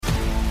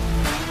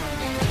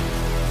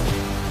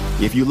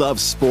If you love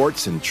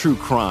sports and true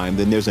crime,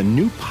 then there's a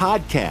new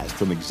podcast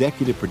from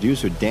executive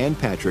producer Dan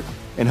Patrick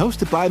and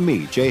hosted by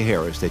me, Jay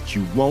Harris, that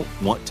you won't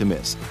want to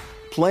miss.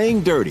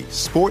 Playing Dirty: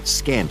 Sports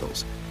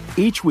Scandals.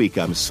 Each week,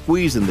 I'm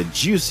squeezing the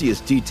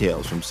juiciest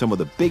details from some of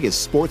the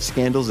biggest sports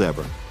scandals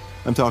ever.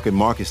 I'm talking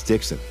Marcus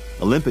Dixon,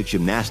 Olympic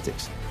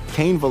gymnastics,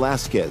 Cain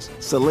Velasquez,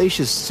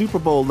 salacious Super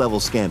Bowl-level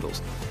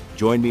scandals.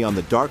 Join me on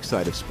the dark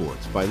side of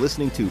sports by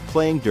listening to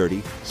Playing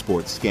Dirty: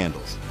 Sports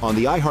Scandals on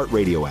the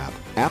iHeartRadio app,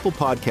 Apple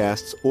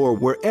Podcasts, or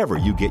wherever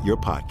you get your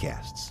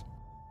podcasts.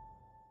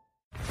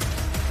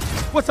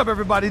 What's up,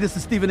 everybody? This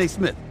is Stephen A.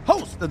 Smith,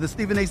 host of the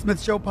Stephen A.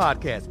 Smith Show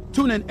podcast.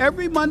 Tune in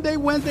every Monday,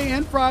 Wednesday,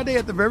 and Friday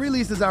at the very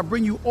least as I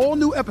bring you all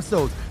new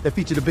episodes that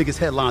feature the biggest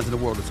headlines in the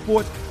world of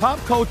sports, pop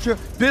culture,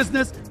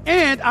 business,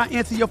 and I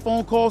answer your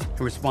phone calls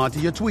and respond to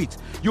your tweets.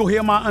 You'll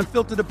hear my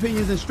unfiltered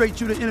opinions and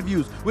straight-shooter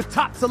interviews with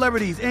top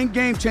celebrities and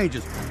game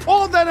changers.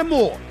 All that and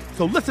more.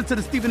 So listen to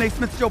the Stephen A.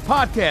 Smith Show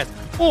podcast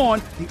on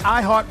the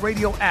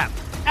iHeartRadio app,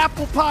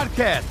 Apple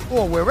Podcasts,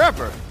 or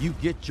wherever you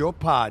get your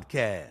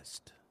podcast.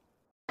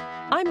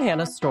 I'm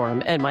Hannah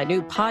Storm, and my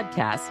new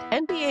podcast,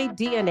 NBA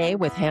DNA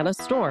with Hannah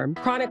Storm,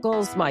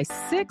 chronicles my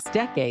 6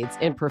 decades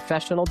in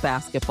professional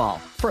basketball.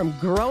 From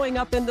growing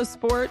up in the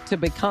sport to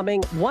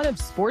becoming one of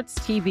sports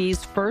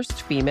TV's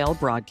first female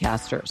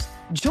broadcasters.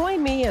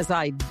 Join me as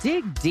I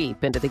dig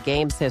deep into the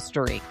game's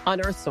history,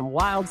 unearth some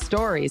wild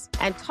stories,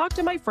 and talk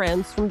to my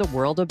friends from the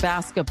world of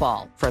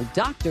basketball, from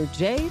Dr.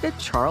 J to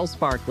Charles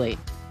Barkley.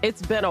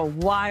 It's been a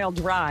wild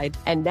ride,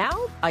 and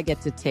now I get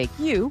to take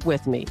you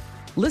with me.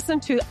 Listen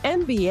to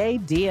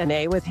NBA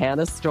DNA with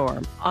Hannah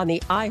Storm on the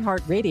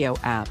iHeartRadio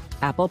app,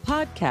 Apple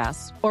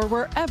Podcasts, or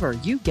wherever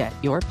you get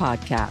your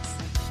podcasts.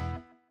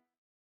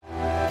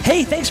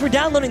 Hey, thanks for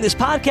downloading this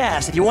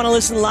podcast. If you want to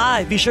listen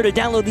live, be sure to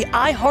download the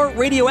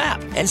iHeartRadio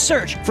app and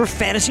search for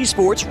Fantasy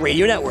Sports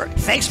Radio Network.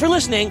 Thanks for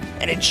listening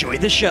and enjoy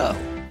the show.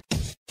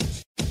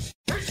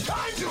 It's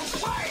time to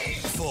play!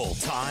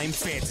 Full-time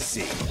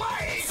fantasy.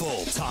 Play!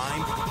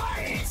 Full-time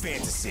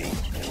fantasy.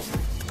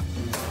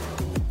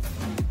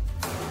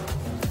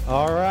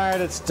 All right,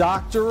 it's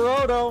Dr.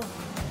 Roto.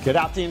 Get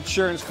out the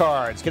insurance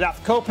cards. Get out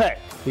the copay.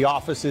 The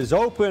office is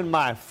open,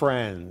 my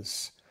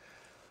friends.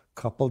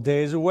 Couple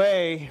days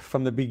away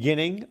from the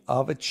beginning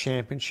of a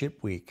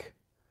championship week.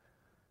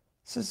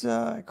 This is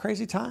a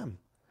crazy time.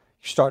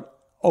 You start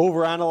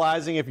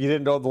overanalyzing if you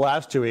didn't know the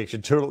last 2 weeks.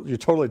 You're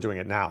totally doing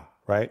it now,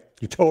 right?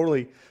 You're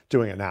totally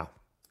doing it now.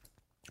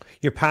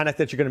 You're panicked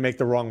that you're going to make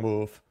the wrong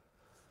move.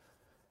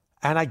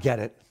 And I get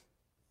it.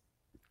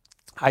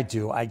 I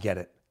do. I get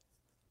it.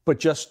 But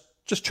just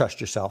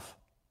trust yourself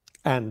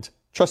and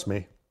trust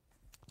me,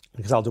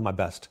 because I'll do my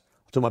best.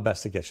 I'll do my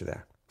best to get you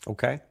there,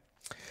 okay?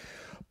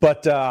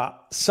 But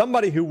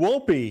somebody who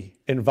won't be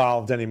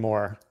involved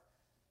anymore,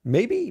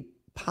 maybe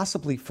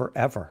possibly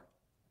forever,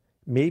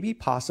 Tom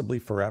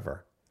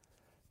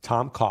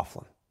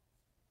Coughlin.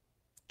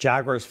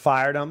 Jaguars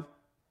fired him.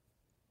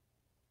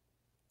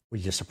 Were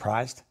you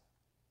surprised?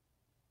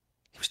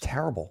 He was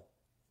terrible.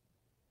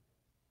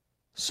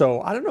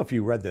 So I don't know if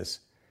you read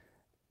this.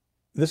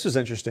 This is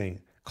interesting.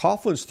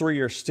 Coughlin's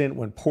 3-year stint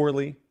went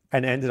poorly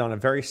and ended on a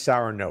very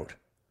sour note,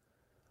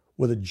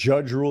 with a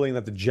judge ruling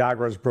that the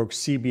Jaguars broke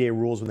CBA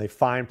rules when they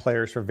fined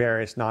players for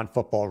various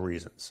non-football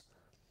reasons.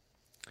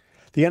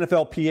 The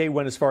NFLPA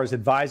went as far as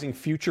advising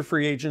future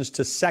free agents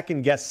to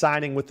second-guess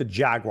signing with the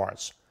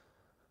Jaguars.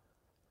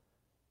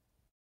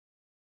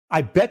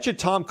 I bet you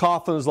Tom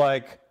Coughlin's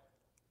like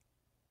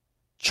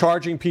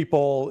charging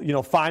people,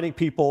 fining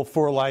people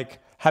for like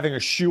having a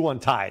shoe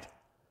untied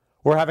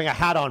or having a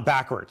hat on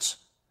backwards.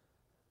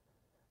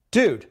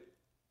 Dude,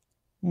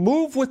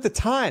 move with the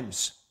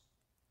times.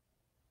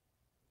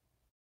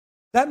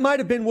 That might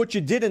have been what you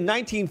did in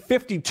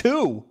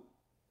 1952,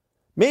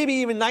 maybe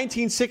even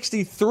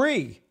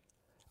 1963.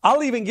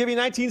 I'll even give you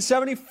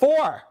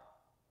 1974.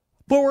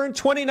 But we're in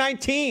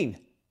 2019.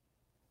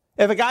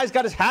 If a guy's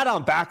got his hat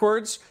on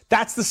backwards,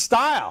 that's the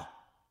style.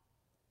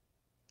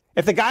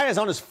 If the guy is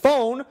on his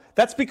phone,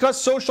 that's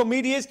because social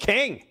media is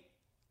king.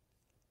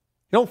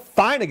 You don't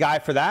fine a guy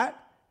for that.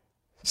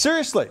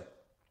 Seriously,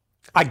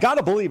 I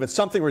gotta believe it's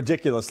something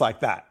ridiculous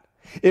like that.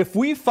 If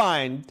we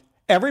find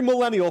every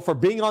millennial for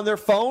being on their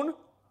phone,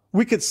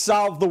 we could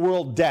solve the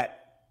world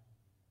debt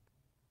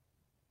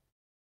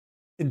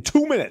in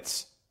 2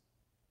 minutes.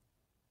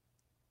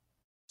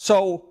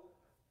 So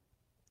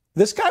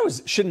this guy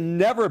should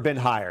never have been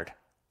hired.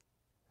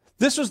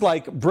 This was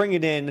like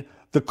bringing in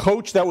the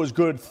coach that was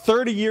good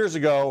 30 years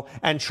ago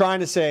and trying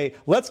to say,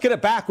 let's get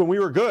it back when we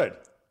were good.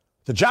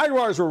 The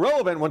Jaguars were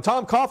relevant when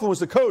Tom Coughlin was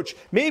the coach.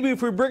 Maybe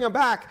if we bring him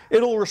back,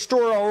 it'll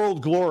restore our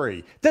old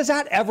glory. Does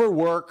that ever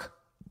work?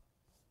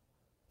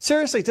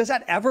 Seriously, does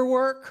that ever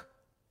work?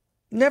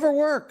 Never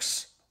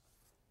works.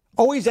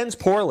 Always ends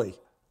poorly.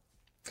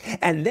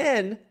 And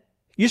then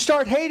you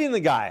start hating the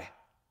guy.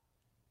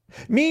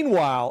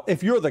 Meanwhile,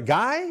 if you're the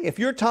guy, if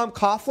you're Tom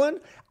Coughlin,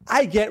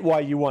 I get why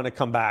you want to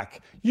come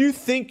back. You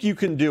think you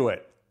can do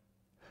it.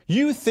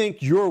 You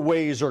think your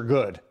ways are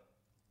good.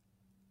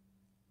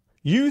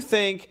 You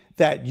think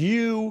that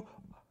you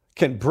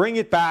can bring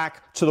it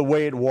back to the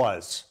way it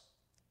was.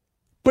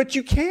 But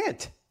you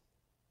can't.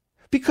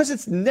 Because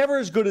it's never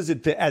as good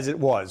as it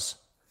was.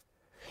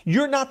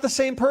 You're not the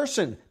same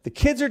person. The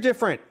kids are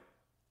different.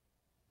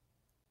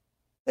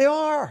 They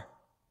are.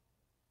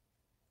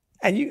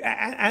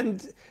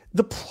 And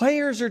the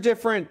players are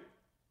different.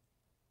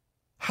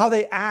 How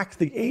they act,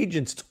 the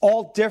agents, it's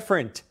all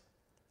different.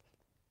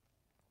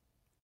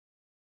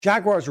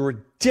 Jaguars are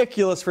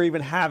ridiculous for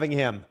even having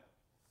him.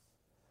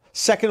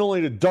 Second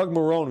only to Doug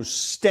Marrone, who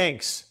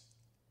stinks.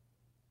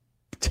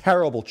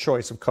 Terrible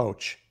choice of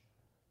coach.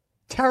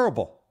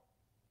 Terrible.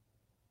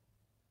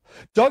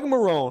 Doug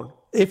Marrone,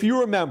 if you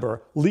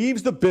remember,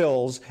 leaves the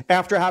Bills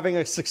after having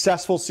a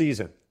successful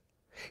season.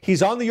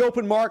 He's on the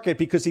open market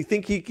because he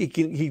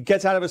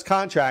gets out of his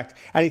contract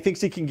and he thinks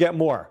he can get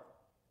more.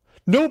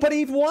 Nobody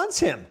even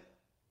wants him.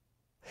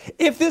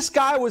 If this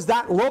guy was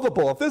that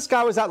lovable, if this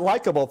guy was that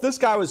likable, if this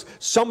guy was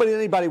somebody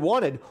anybody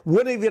wanted,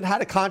 wouldn't he have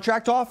had a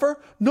contract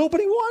offer?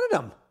 Nobody wanted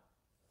him.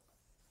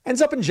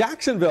 Ends up in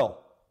Jacksonville.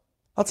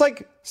 That's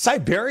like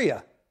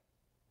Siberia,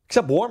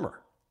 except warmer.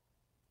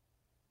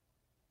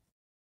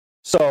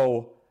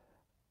 So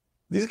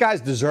these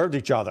guys deserved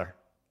each other.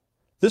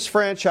 This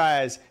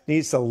franchise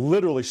needs to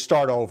literally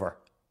start over.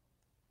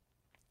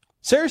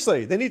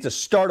 Seriously, they need to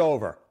start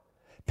over.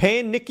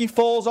 Paying Nicky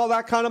Foles all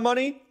that kind of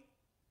money?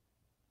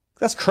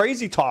 That's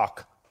crazy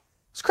talk.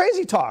 It's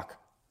crazy talk.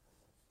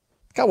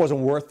 That guy wasn't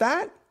worth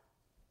that.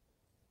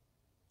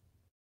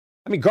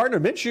 I mean,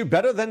 Gardner Minshew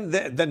better than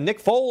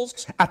Nick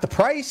Foles at the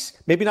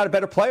price. Maybe not a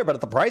better player, but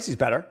at the price he's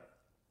better.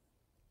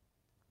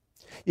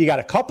 You got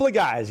a couple of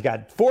guys. You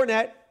got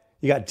Fournette.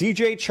 You got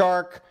DJ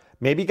Chark.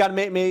 Maybe you got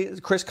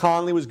Chris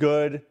Conley was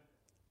good.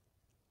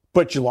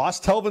 But you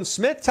lost Telvin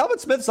Smith. Telvin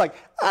Smith's like,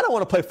 I don't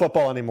want to play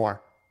football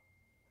anymore.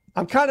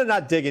 I'm kind of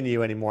not digging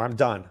you anymore. I'm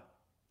done.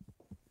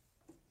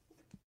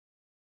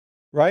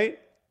 Right?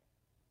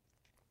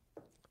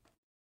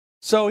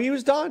 So he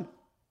was done.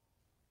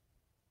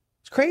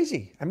 It's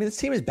crazy. I mean, this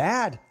team is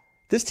bad.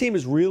 This team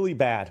is really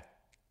bad.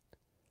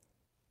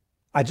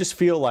 I just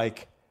feel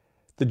like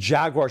the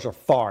Jaguars are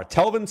far.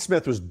 Telvin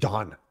Smith was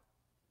done.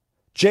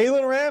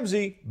 Jalen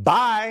Ramsey,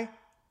 bye.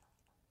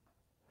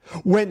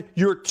 When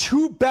your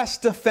two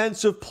best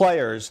defensive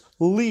players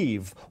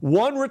leave,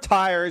 one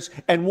retires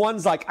and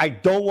one's like, I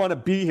don't want to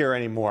be here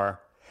anymore,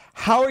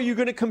 how are you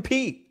going to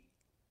compete?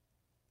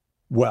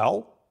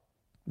 Well,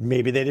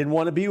 maybe they didn't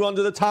want to be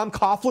under the Tom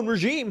Coughlin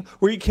regime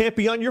where you can't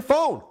be on your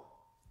phone.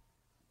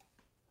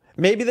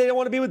 Maybe they didn't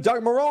want to be with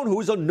Doug Marrone,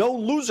 who is a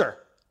known loser.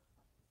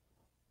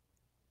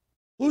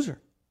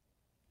 Loser.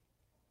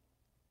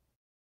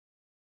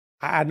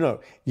 I don't know.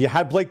 You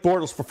had Blake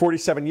Bortles for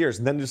 47 years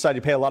and then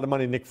decided to pay a lot of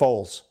money to Nick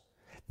Foles.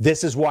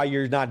 This is why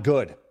you're not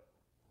good.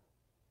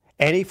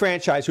 Any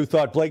franchise who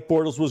thought Blake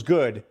Bortles was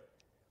good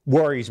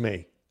worries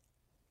me.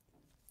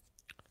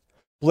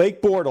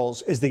 Blake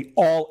Bortles is the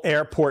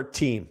all-airport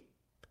team.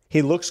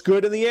 He looks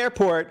good in the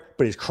airport,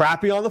 but he's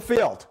crappy on the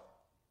field.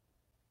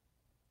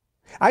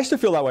 I used to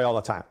feel that way all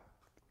the time.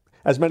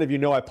 As many of you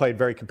know, I played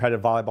very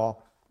competitive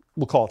volleyball.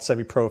 We'll call it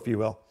semi-pro, if you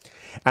will.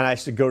 And I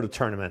used to go to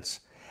tournaments.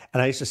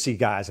 And I used to see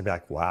guys and be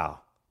like, wow,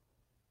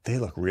 they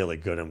look really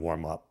good in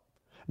warm-up.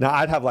 Now,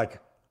 I'd have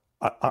like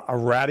a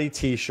ratty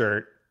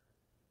T-shirt,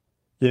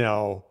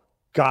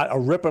 got a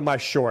rip in my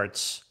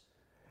shorts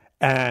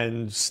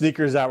and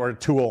sneakers that were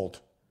too old,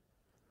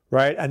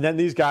 right? And then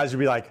these guys would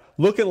be like,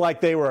 looking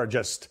like they were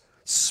just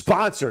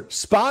sponsored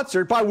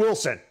by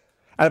Wilson.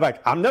 And I'd be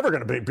like, I'm never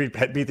going to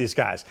beat these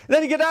guys. And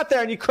then you get out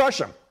there and you crush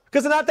them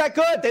because they're not that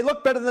good. They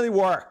look better than they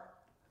were.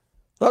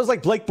 That was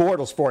like Blake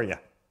Bortles for you.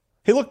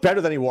 He looked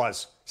better than he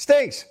was.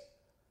 Stinks.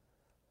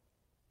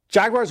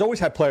 Jaguars always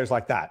had players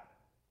like that.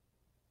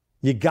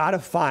 You got to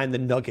find the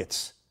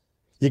nuggets.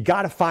 You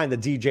got to find the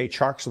DJ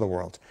Charks of the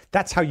world.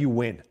 That's how you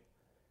win.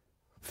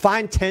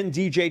 Find 10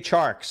 DJ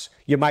Charks.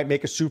 You might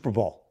make a Super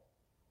Bowl.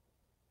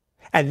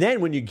 And then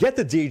when you get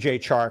the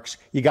DJ Charks,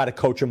 you got to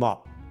coach them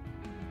up.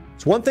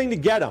 It's one thing to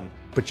get them,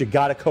 but you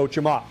got to coach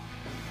them up.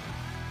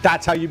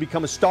 That's how you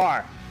become a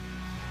star.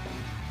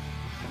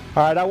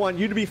 All right, I want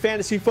you to be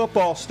fantasy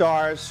football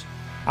stars.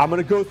 I'm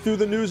going to go through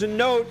the news and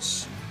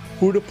notes.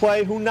 Who to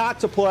play, who not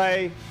to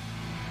play.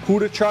 Who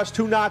to trust,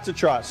 who not to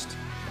trust.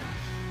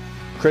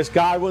 Chris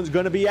Godwin's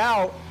going to be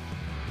out.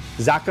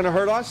 Is that going to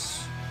hurt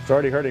us? It's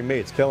already hurting me.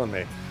 It's killing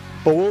me.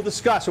 But we'll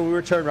discuss when we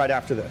return right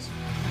after this.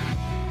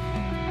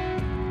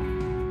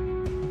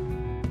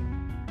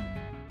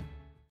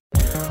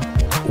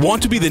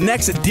 Want to be the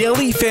next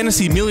daily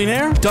fantasy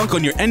millionaire? Dunk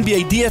on your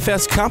NBA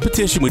DFS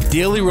competition with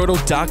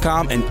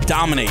DailyRoto.com and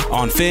dominate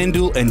on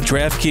FanDuel and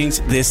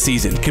DraftKings this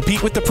season.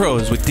 Compete with the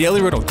pros with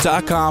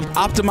DailyRoto.com,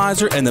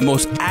 Optimizer, and the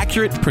most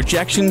accurate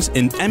projections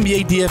in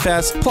NBA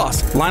DFS,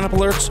 plus lineup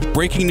alerts,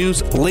 breaking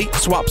news, late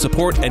swap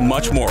support, and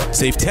much more.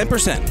 Save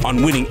 10%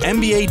 on winning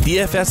NBA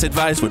DFS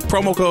advice with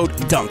promo code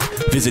DUNK.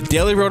 Visit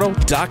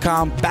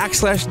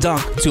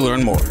DailyRoto.com/dunk to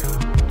learn more.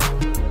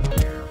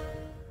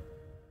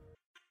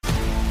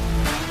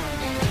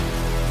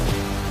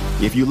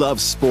 If you love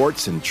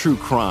sports and true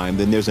crime,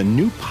 then there's a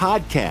new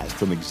podcast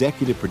from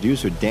executive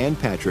producer Dan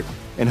Patrick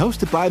and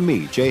hosted by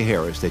me, Jay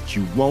Harris, that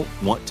you won't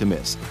want to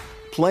miss.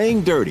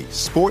 Playing Dirty: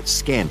 Sports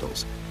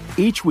Scandals.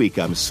 Each week,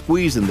 I'm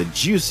squeezing the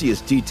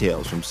juiciest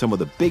details from some of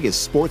the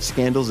biggest sports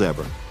scandals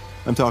ever.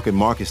 I'm talking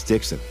Marcus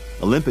Dixon,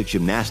 Olympic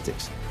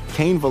gymnastics,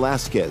 Cain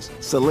Velasquez,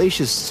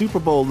 salacious Super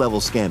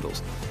Bowl-level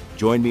scandals.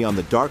 Join me on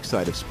the dark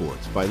side of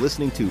sports by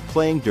listening to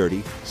Playing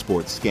Dirty: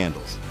 Sports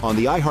Scandals on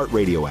the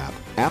iHeartRadio app,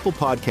 Apple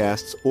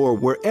Podcasts, or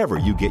wherever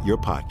you get your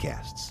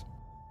podcasts.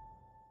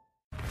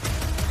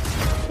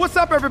 What's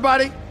up,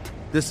 everybody?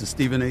 This is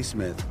Stephen A.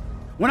 Smith.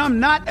 When I'm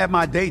not at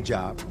my day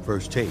job,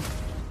 First Take,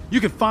 you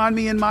can find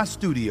me in my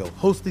studio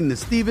hosting the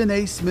Stephen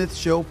A. Smith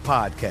Show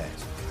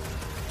podcast.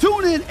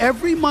 Tune in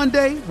every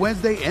Monday,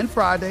 Wednesday, and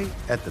Friday,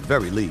 at the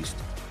very least,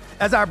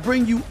 as I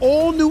bring you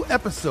all new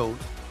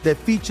episodes that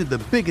feature the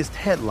biggest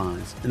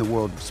headlines in the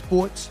world of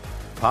sports,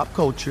 pop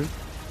culture,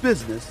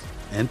 business,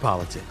 and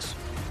politics.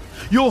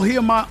 You'll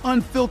hear my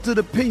unfiltered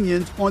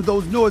opinions on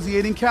those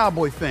nauseating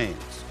Cowboy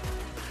fans,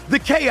 the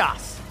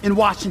chaos in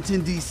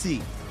Washington,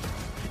 D.C.,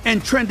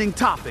 and trending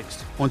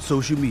topics on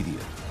social media,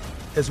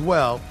 as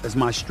well as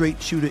my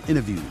straight shooter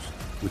interviews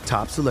with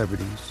top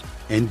celebrities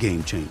and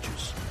game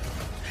changers.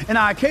 And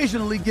I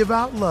occasionally give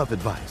out love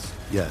advice.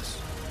 Yes,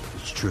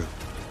 it's true.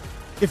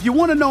 If you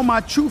want to know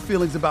my true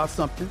feelings about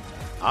something,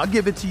 I'll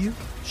give it to you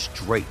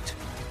straight.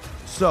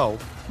 So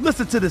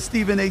listen to the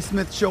Stephen A.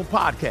 Smith Show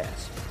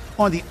podcast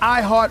on the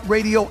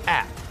iHeartRadio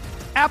app,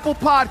 Apple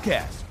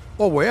Podcasts,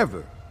 or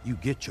wherever you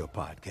get your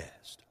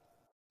podcast.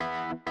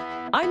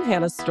 I'm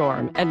Hannah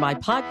Storm, and my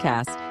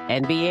podcast,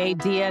 NBA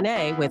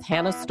DNA with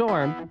Hannah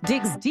Storm,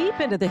 digs deep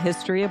into the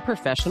history of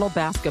professional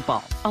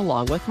basketball,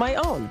 along with my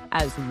own,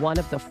 as one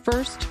of the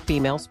first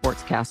female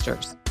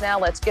sportscasters. Now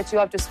let's get you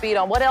up to speed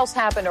on what else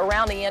happened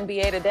around the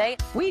NBA today.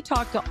 We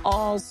talk to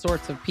all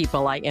sorts of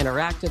people I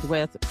interacted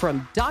with,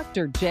 from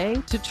Dr. J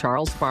to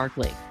Charles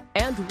Barkley,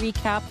 and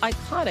recap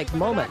iconic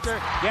moments.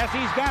 Yes,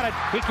 he's got it.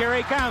 Here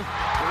he comes.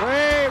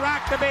 Ray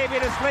rocked the baby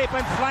to sleep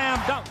and slam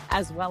dunk.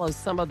 As well as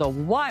some of the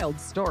wild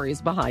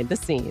stories behind the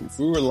scenes.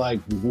 We were like,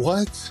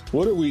 what?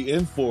 What are we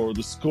in for?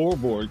 The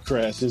scoreboard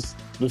crashes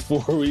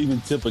before we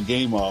even tip a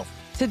game off.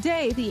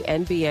 Today, the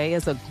NBA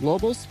is a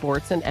global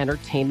sports and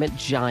entertainment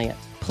giant.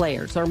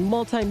 Players are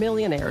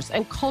multimillionaires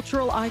and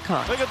cultural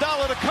icons.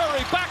 Iguodala to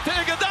Curry, back to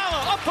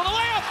Iguodala, up for the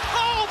layup.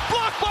 Oh,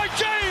 blocked by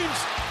James.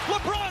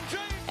 LeBron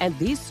James. And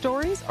these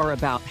stories are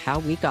about how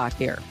we got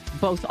here,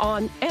 both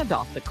on and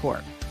off the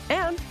court.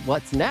 And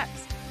what's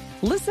next?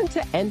 Listen to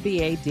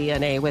NBA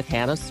DNA with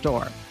Hannah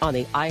Storm on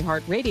the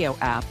iHeartRadio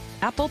app,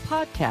 Apple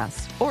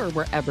Podcasts, or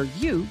wherever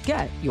you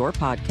get your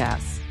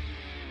podcasts.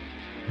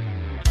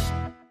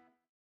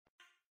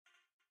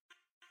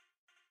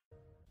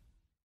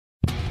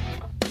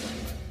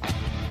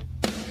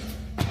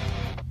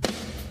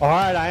 All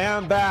right, I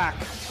am back.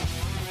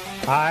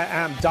 I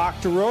am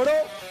Dr.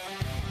 Roto.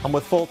 I'm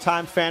with Full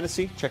Time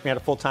Fantasy. Check me out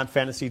at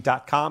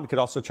fulltimefantasy.com. You could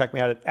also check me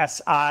out at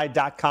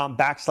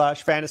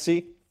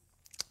si.com/fantasy.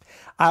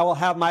 I will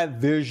have my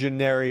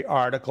visionary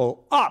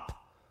article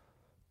up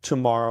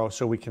tomorrow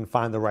so we can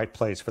find the right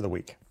place for the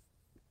week.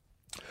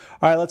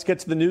 All right, let's get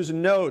to the news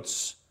and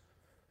notes.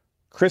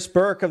 Chris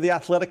Burke of The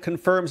Athletic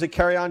confirms that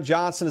Kerryon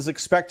Johnson is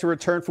expected to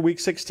return for Week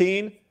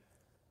 16.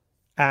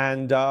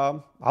 And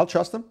I'll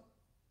trust him.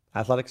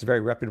 Athletic is very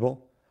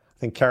reputable. I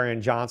think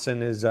Kerryon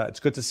Johnson is, it's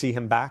good to see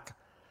him back.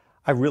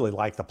 I really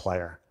like the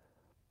player,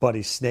 but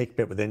he's snake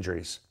bit with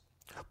injuries.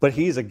 But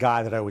he's a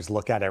guy that I always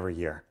look at every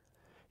year.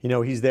 You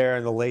know, he's there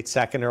in the late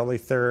second, early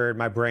third.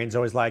 My brain's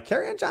always like,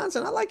 Kerryon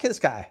Johnson, I like this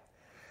guy.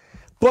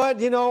 But,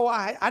 you know,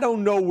 I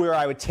don't know where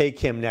I would take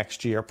him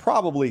next year.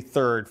 Probably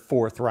third,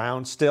 fourth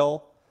round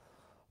still.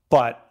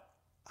 But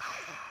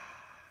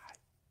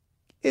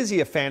is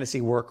he a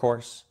fantasy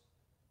workhorse?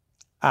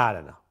 I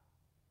don't know.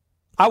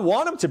 I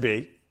want him to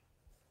be.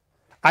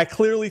 I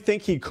clearly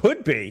think he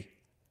could be.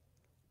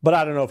 But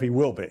I don't know if he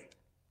will be.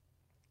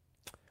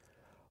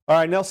 All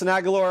right, Nelson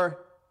Aguilar,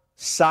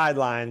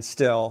 sideline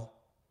still.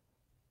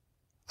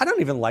 I don't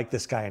even like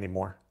this guy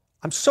anymore.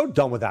 I'm so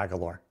done with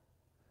Aguilar.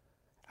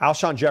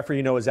 Alshon Jeffrey,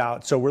 you know, is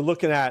out. So we're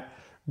looking at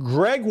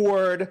Greg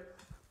Ward,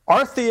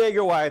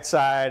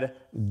 Arcega-Whiteside,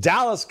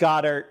 Dallas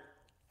Goedert,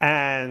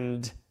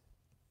 and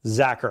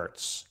Zach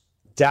Ertz.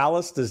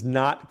 Dallas does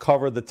not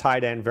cover the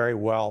tight end very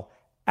well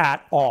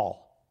at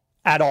all.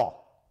 At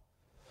all.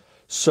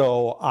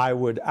 So I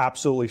would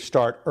absolutely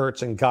start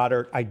Ertz and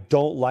Goddard. I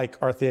don't like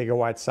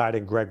Arcega-Whiteside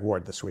and Greg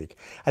Ward this week.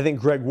 I think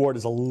Greg Ward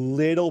is a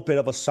little bit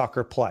of a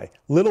sucker play.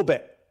 Little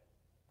bit.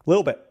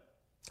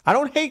 I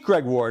don't hate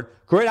Greg Ward.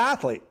 Great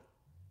athlete.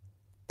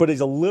 But he's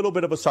a little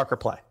bit of a sucker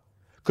play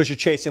because you're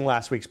chasing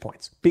last week's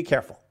points. Be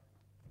careful.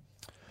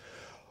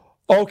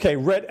 Okay,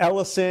 Rhett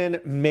Ellison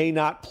may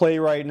not play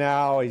right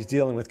now. He's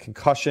dealing with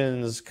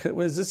concussions.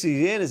 Is this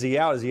he in? Is he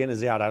out? Is he in?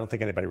 Is he out? I don't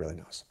think anybody really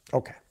knows.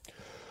 Okay.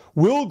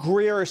 Will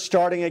Grier is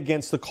starting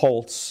against the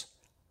Colts.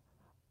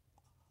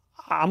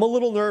 I'm a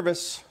little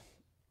nervous.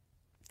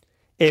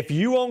 If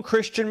you own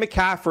Christian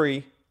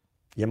McCaffrey,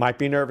 you might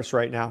be nervous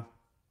right now.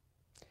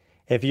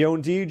 If you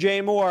own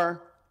DJ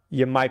Moore,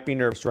 you might be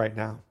nervous right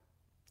now.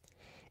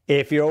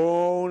 If you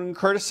own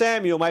Curtis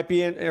Samuel, you might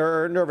be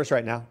nervous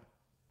right now.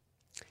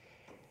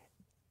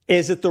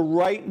 Is it the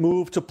right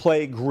move to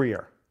play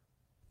Greer?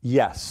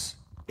 Yes,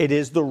 it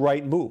is the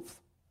right move.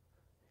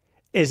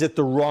 Is it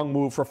the wrong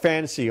move for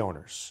fantasy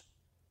owners?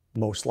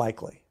 Most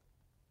likely.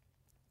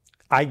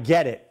 I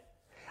get it.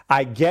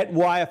 I get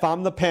why, if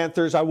I'm the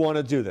Panthers, I want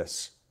to do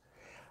this.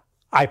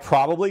 I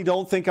probably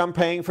don't think I'm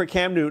paying for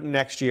Cam Newton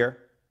next year.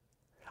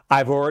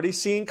 I've already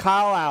seen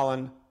Kyle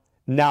Allen.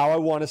 Now I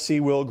want to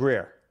see Will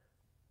Grier.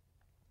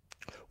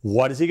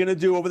 What is he going to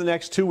do over the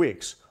next 2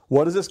 weeks?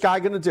 What is this guy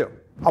going to do?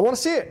 I want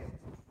to see it.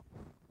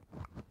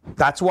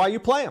 That's why you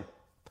play him.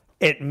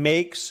 It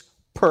makes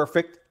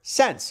perfect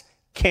sense.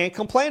 Can't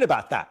complain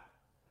about that.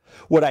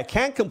 What I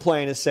can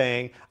complain is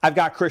saying, I've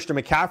got Christian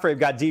McCaffrey, I've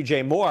got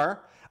DJ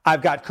Moore,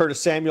 I've got Curtis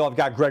Samuel, I've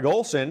got Greg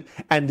Olsen,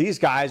 and these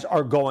guys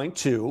are going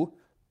to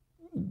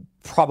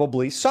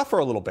probably suffer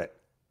a little bit.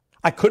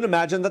 I couldn't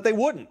imagine that they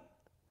wouldn't.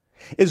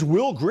 Is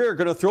Will Grier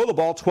going to throw the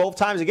ball 12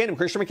 times again to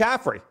Christian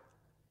McCaffrey?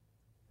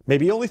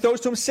 Maybe he only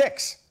throws to him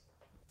 6.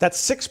 That's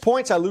 6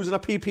 points I lose in a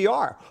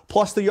PPR,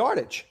 plus the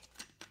yardage.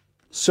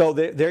 So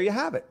there you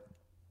have it.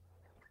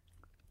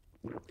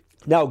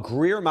 Now,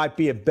 Grier might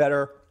be a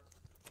better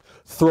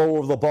thrower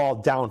of the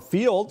ball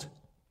downfield,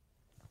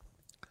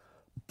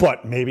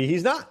 but maybe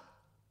he's not.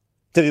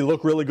 Did he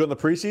look really good in the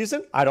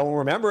preseason? I don't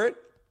remember it.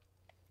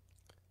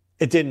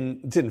 It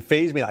didn't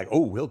faze me like,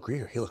 oh, Will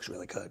Grier, he looks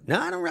really good. No,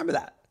 I don't remember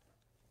that.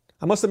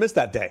 I must have missed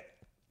that day.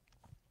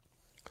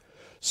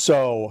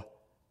 So,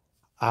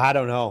 I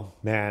don't know,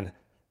 man.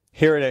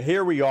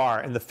 Here we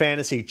are in the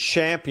fantasy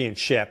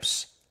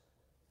championships,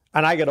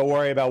 and I got to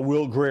worry about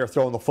Will Grier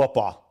throwing the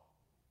football.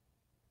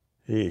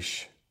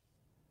 Yeesh. I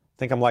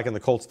think I'm liking the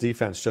Colts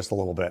defense just a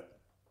little bit.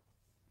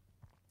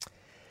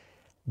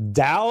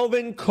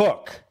 Dalvin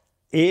Cook,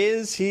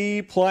 is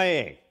he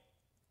playing?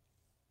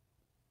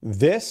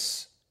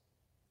 This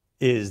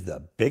is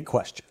the big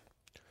question.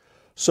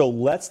 So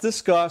let's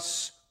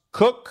discuss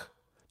Cook.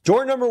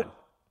 Door number 1,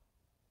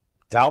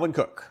 Dalvin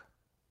Cook.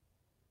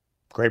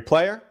 Great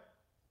player.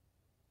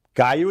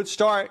 Guy you would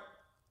start.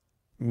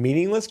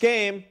 Meaningless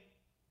game.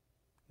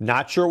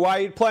 Not sure why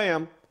you'd play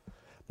him.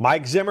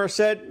 Mike Zimmer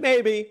said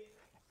maybe.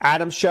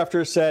 Adam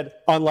Schefter said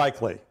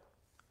unlikely.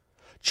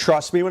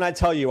 Trust me when I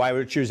tell you I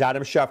would choose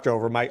Adam Schefter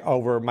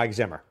over Mike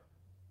Zimmer.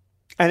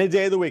 Any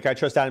day of the week, I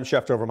trust Adam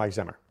Schefter over Mike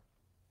Zimmer.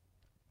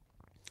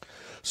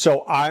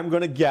 So I'm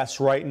going to guess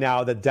right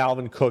now that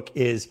Dalvin Cook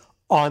is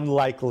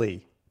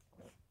unlikely.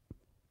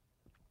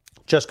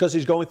 Just because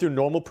he's going through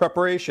normal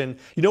preparation.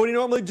 You know what he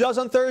normally does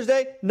on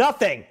Thursday?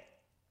 Nothing.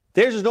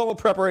 There's his normal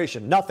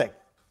preparation. Nothing.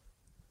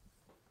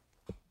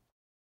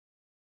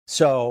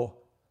 So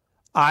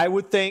I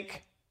would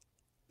think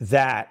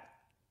that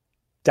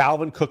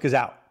Dalvin Cook is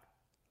out.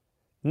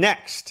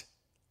 Next,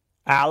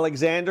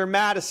 Alexander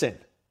Mattison.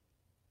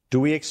 Do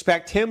we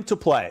expect him to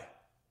play?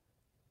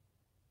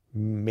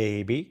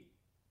 Maybe.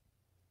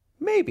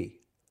 Maybe.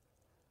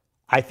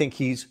 I think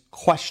he's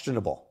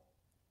questionable.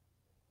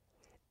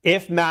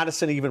 If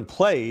Madison even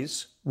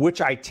plays,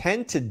 which I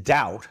tend to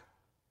doubt,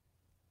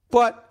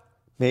 but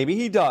maybe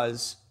he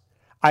does,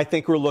 I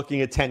think we're looking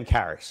at 10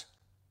 carries.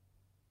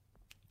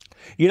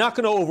 You're not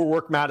going to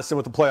overwork Madison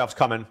with the playoffs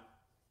coming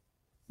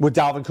with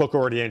Dalvin Cook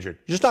already injured.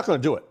 You're just not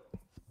going to do it.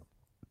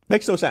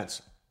 Makes no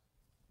sense.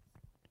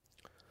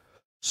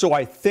 So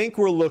I think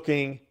we're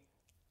looking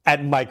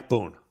at Mike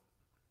Boone.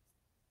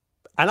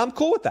 And I'm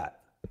cool with that.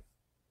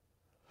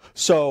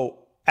 So,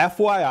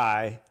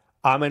 FYI,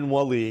 I'm in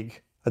one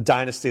league, a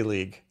dynasty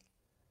league,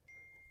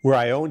 where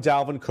I own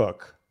Dalvin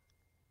Cook,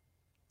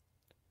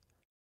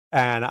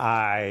 and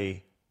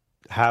I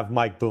have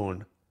Mike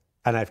Boone,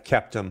 and I've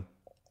kept him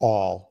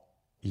all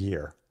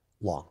year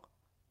long.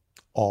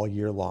 All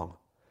year long.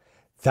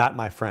 That,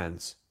 my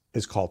friends,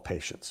 is called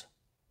patience.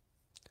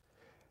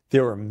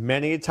 There were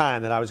many a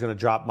time that I was going to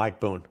drop Mike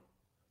Boone,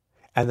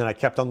 and then I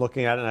kept on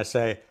looking at it, and I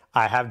say,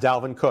 I have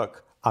Dalvin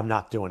Cook. I'm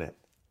not doing it.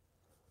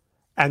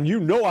 And you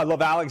know I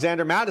love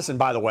Alexander Mattison,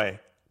 by the way.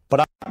 But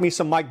I got me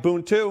some Mike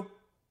Boone, too.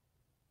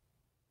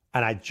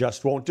 And I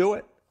just won't do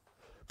it.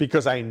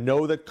 Because I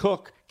know that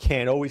Cook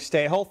can't always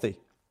stay healthy.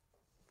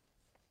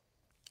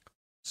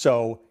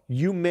 So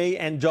you may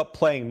end up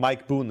playing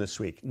Mike Boone this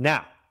week.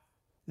 Now,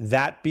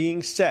 that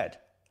being said,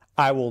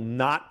 I will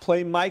not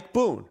play Mike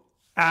Boone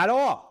at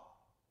all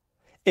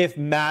if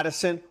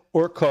Mattison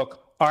or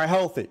Cook are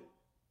healthy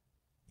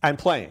and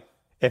playing.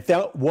 If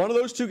one of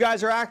those two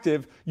guys are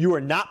active, you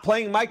are not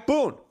playing Mike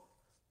Boone.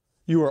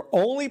 You are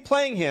only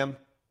playing him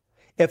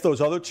if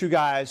those other two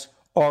guys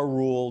are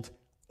ruled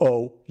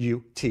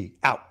O-U-T,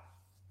 out.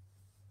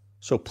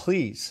 So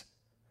please,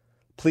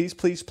 please,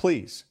 please,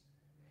 please,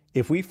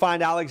 if we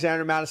find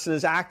Alexander Mattison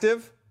is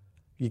active,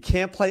 you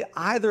can't play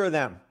either of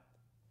them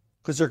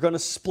because they're going to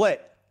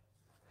split.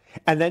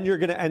 And then you're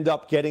going to end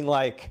up getting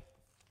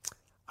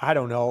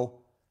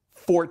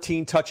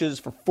 14 touches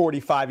for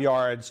 45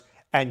 yards.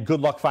 And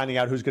good luck finding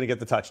out who's going to get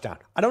the touchdown.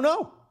 I don't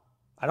know.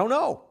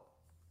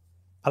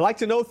 I like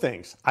to know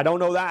things. I don't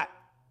know that.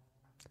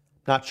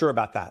 Not sure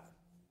about that.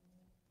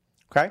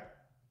 Okay?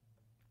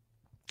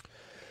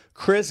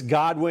 Chris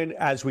Godwin,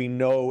 as we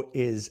know,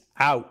 is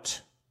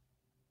out.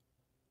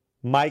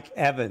 Mike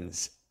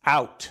Evans,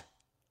 out.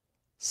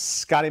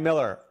 Scotty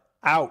Miller,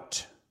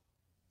 out.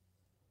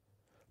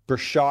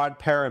 Brashad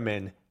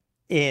Perriman,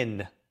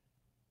 in.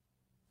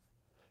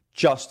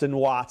 Justin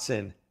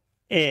Watson,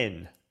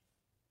 in.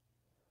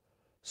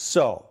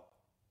 So,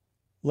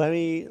 let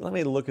me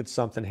look at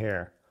something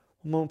here.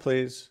 One moment,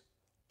 please.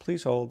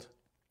 Please hold.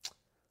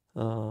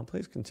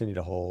 Please continue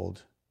to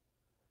hold.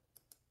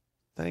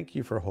 Thank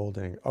you for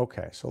holding.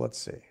 Okay, so let's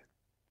see.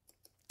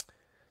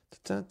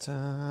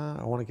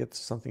 I want to get to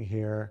something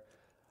here.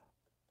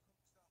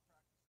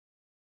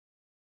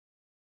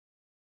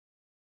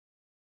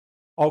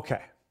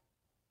 Okay.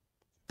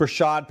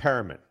 Brashad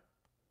Perriman.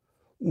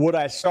 Would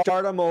I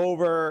start him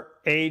over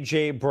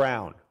A.J.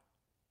 Brown?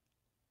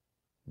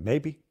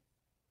 Maybe.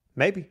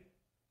 Maybe.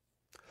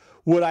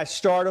 Would I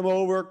start him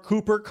over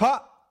Cooper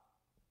Kupp?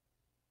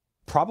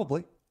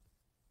 Probably.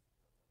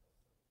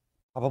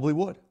 Probably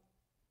would.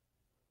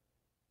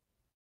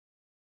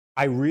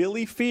 I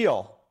really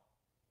feel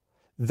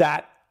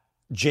that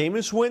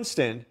Jameis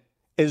Winston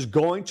is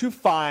going to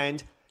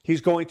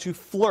he's going to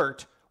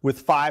flirt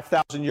with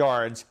 5,000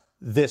 yards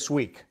this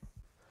week.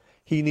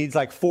 He needs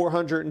like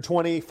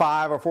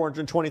 425 or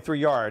 423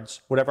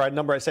 yards, whatever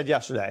number I said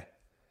yesterday.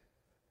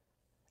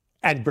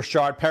 And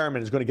Brashad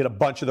Perriman is going to get a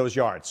bunch of those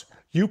yards.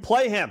 You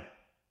play him.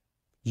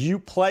 You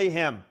play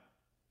him.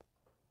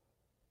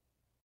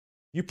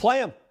 You play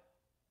him.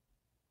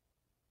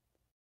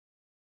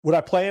 Would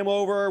I play him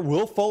over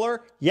Will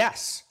Fuller?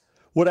 Yes.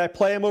 Would I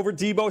play him over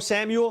Deebo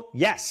Samuel?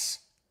 Yes.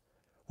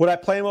 Would I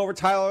play him over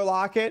Tyler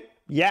Lockett?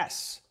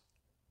 Yes.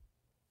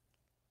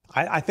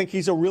 I think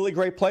he's a really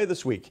great play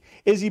this week.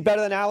 Is he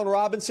better than Allen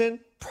Robinson?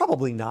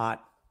 Probably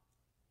not.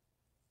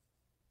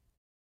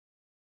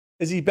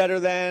 Is he better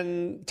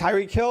than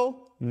Tyreek Hill?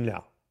 No.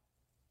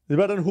 Is he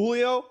better than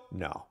Julio?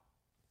 No.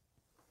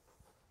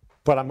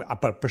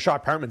 But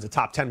Brashad Perriman's a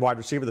top 10 wide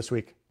receiver this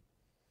week.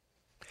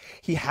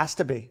 He has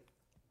to be.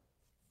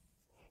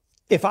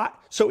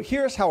 So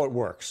here's how it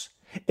works.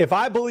 If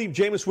I believe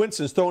Jameis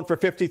Winston's throwing for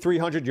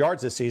 5,300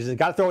 yards this season, he's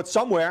got to throw it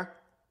somewhere.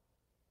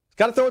 He's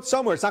got to throw it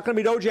somewhere. It's not going to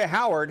be to O.J.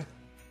 Howard.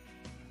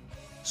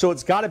 So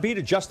it's got to be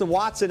to Justin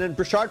Watson and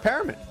Brashad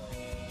Perriman.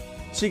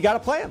 So you got to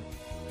play him.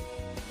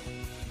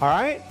 All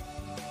right?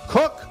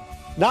 Cook,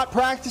 not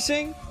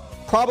practicing,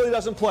 probably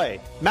doesn't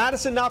play.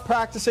 Madison, not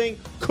practicing,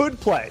 could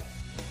play.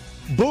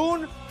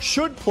 Boone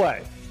should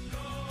play.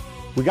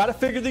 We got to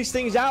figure these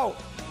things out.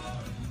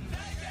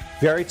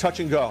 Very touch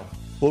and go.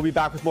 We'll be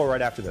back with more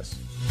right after this.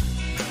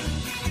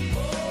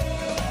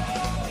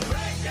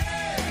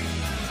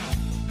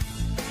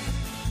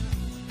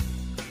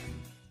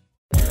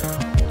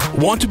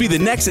 Want to be the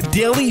next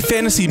daily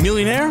fantasy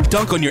millionaire?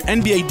 Dunk on your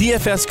NBA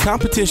DFS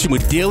competition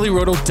with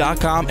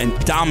DailyRoto.com and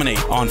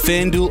dominate on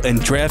FanDuel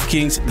and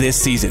DraftKings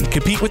this season.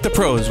 Compete with the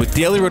pros with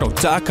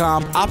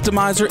DailyRoto.com,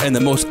 Optimizer, and the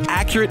most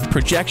accurate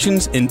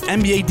projections in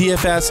NBA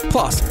DFS,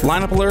 plus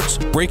lineup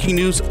alerts, breaking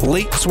news,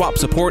 late swap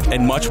support,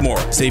 and much more.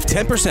 Save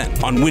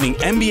 10% on winning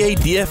NBA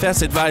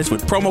DFS advice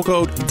with promo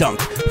code DUNK.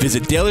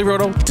 Visit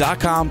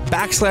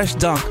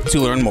DailyRoto.com/dunk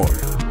to learn more.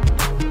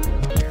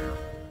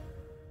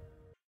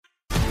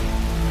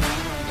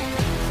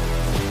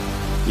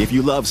 If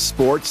you love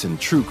sports and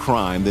true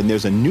crime, then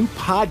there's a new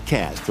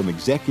podcast from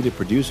executive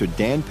producer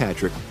Dan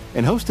Patrick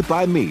and hosted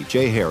by me,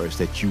 Jay Harris,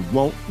 that you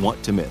won't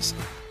want to miss.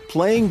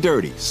 Playing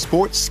Dirty: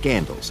 Sports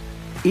Scandals.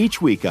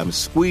 Each week, I'm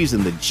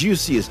squeezing the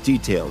juiciest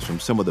details from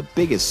some of the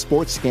biggest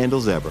sports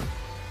scandals ever.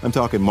 I'm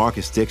talking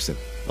Marcus Dixon,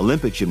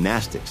 Olympic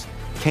gymnastics,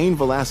 Cain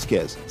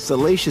Velasquez,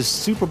 salacious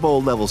Super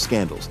Bowl-level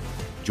scandals.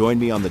 Join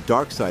me on the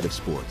dark side of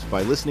sports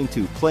by listening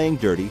to Playing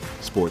Dirty: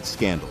 Sports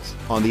Scandals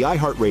on the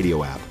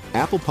iHeartRadio app,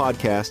 Apple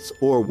Podcasts,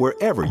 or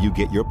wherever you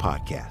get your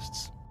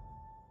podcasts.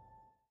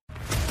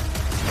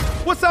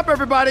 What's up,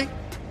 everybody?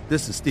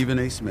 This is Stephen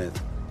A. Smith.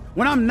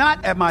 When I'm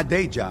not at my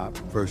day job,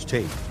 First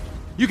Take,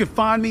 you can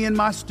find me in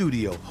my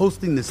studio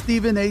hosting the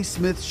Stephen A.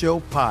 Smith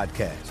Show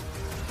podcast.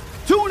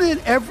 Tune in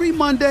every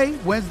Monday,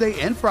 Wednesday,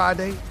 and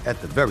Friday,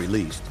 at the very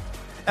least,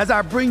 as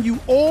I bring you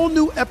all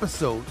new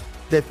episodes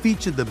that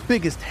feature the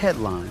biggest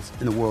headlines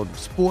in the world of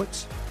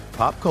sports,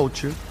 pop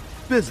culture,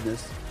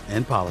 business,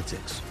 and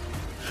politics.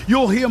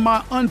 You'll hear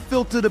my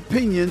unfiltered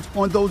opinions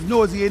on those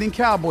nauseating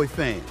Cowboy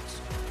fans,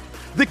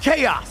 the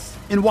chaos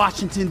in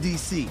Washington,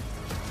 D.C.,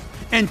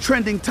 and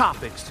trending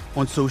topics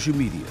on social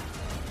media,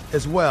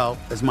 as well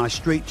as my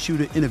straight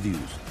shooter interviews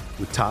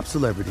with top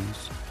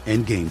celebrities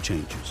and game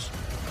changers.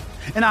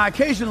 And I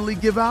occasionally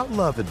give out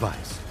love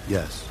advice.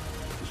 Yes,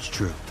 it's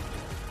true.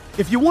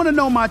 If you want to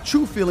know my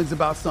true feelings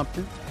about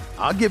something,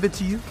 I'll give it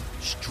to you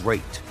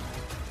straight.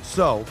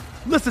 So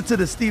listen to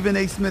the Stephen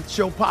A. Smith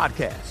Show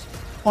podcast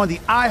on the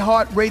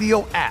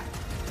iHeartRadio app,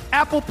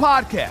 Apple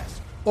Podcasts,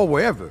 or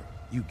wherever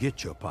you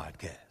get your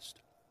podcast.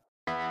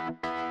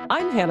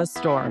 I'm Hannah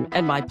Storm,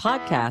 and my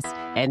podcast,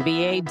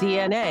 NBA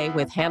DNA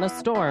with Hannah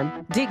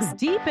Storm, digs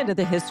deep into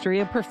the history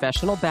of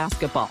professional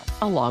basketball,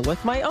 along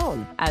with my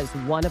own, as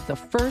one of the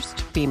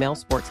first female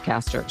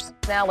sportscasters.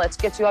 Now let's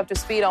get you up to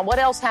speed on what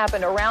else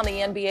happened around the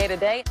NBA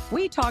today.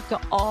 We talk to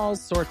all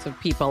sorts of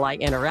people I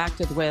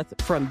interacted with,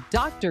 from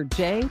Dr.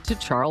 J to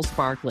Charles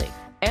Barkley,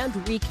 and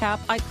recap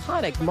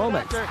iconic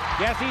moments.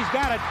 Yes, he's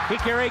got it.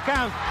 Here he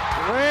comes.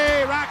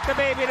 Way rock the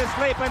baby to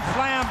sleep and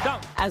slam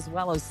dunk. As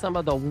well as some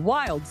of the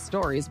wild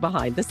stories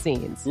behind the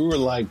scenes. We were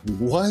like,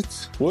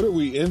 what? What are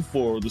we in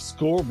for? The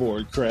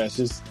scoreboard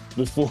crashes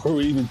before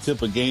we even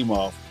tip a game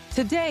off.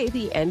 Today,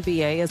 the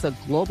NBA is a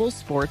global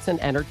sports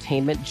and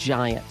entertainment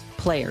giant.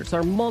 Players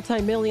are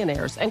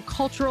multimillionaires and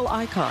cultural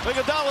icons.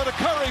 Iguodala to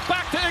Curry,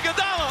 back to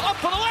Iguodala, up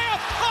for the layup.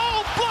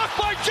 Oh, blocked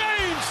by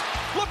James.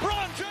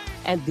 LeBron James.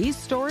 And these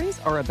stories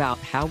are about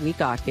how we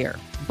got here,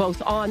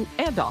 both on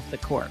and off the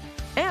court.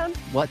 And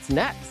what's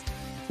next?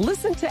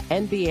 Listen to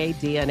NBA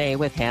DNA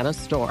with Hannah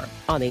Storm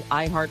on the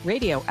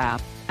iHeartRadio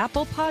app,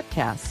 Apple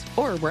Podcasts,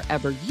 or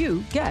wherever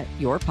you get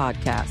your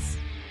podcasts.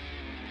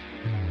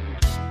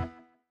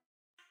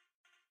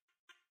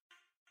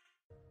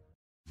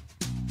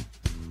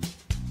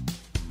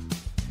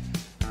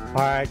 All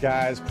right,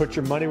 guys, put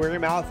your money where your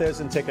mouth is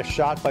and take a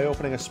shot by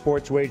opening a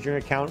sports wagering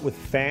account with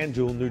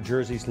FanDuel, New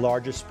Jersey's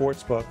largest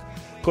sportsbook.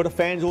 Go to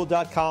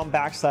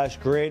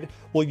FanDuel.com/grid.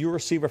 Will you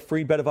receive a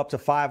free bet of up to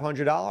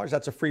 $500?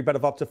 That's a free bet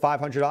of up to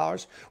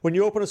 $500 when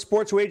you open a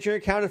sports wagering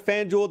account at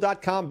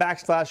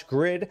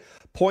FanDuel.com/grid.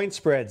 Point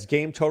spreads,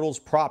 game totals,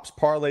 props,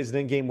 parlays, and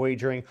in-game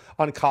wagering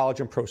on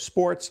college and pro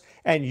sports.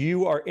 And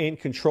you are in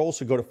control,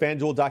 so go to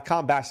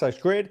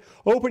FanDuel.com/grid.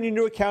 Open your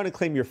new account and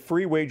claim your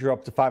free wager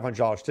up to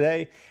 $500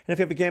 today. And if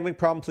you have a gambling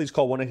problem, please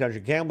call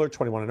 1-800-GAMBLER,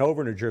 21 and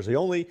over, New Jersey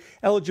only.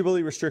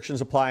 Eligibility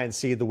restrictions apply, and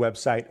see the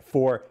website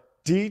for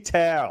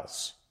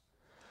details.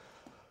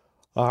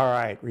 All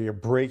right, we are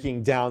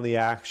breaking down the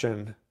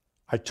action.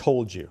 I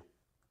told you.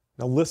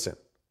 Now listen.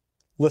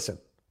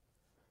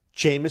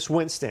 Jameis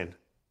Winston,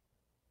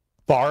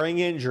 barring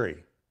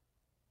injury,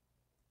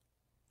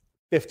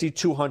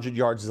 5,200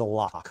 yards is a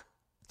lock.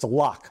 It's a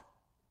lock.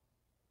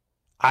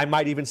 I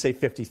might even say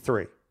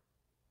 53.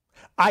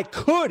 I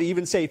could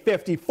even say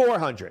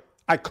 5,400.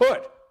 I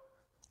could.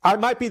 I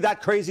might be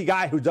that crazy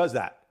guy who does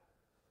that.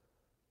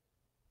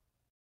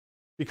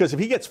 Because if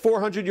he gets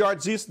 400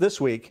 yards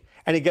this week,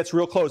 and he gets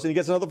real close, and he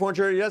gets another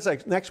 400 yards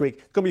next week,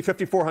 it's going to be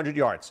 5,400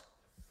 yards.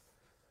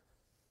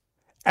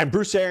 And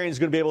Bruce Arians is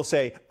going to be able to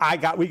say,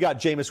 we got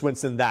Jameis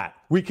Winston that.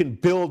 We can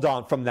build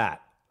on from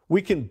that.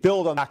 We can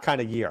build on that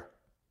kind of year.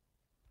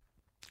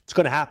 It's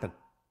going to happen.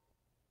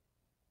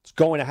 It's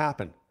going to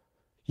happen.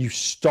 You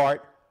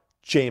start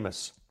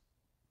Jameis.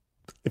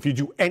 If you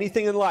do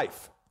anything in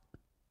life,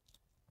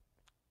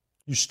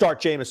 you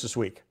start Jameis this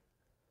week.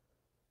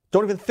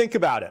 Don't even think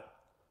about it.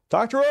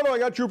 Dr. Roto, I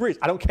got Drew Brees.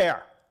 I don't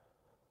care.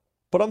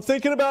 But I'm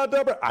thinking about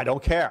Deborah. I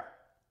don't care.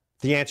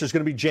 The answer is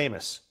going to be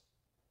Jameis.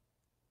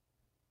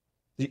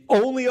 The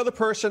only other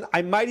person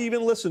I might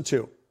even listen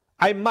to,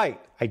 I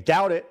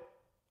doubt it,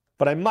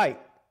 but I might,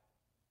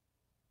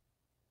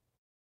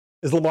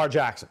 is Lamar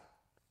Jackson.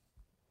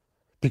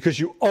 Because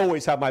you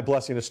always have my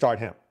blessing to start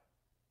him.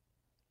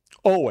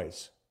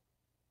 Always.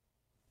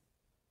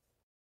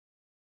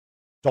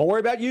 Don't worry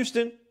about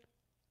Houston.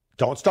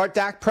 Don't start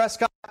Dak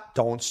Prescott.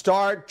 Don't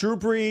start Drew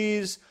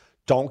Brees.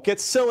 Don't get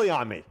silly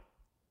on me.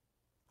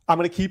 I'm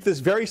going to keep this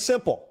very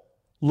simple.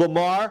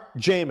 Lamar,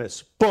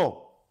 Jameis, boom.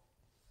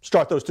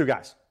 Start those two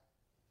guys.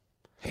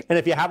 And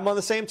if you have them on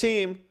the same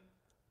team,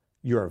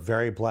 you're a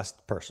very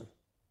blessed person.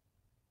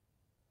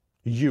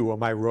 You are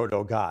my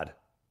Roto God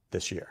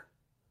this year.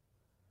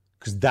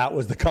 Because that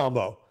was the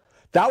combo.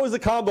 That was the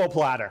combo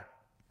platter.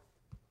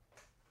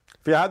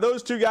 If you have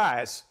those two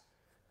guys,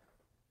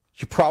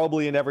 you're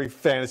probably in every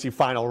fantasy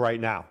final right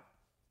now.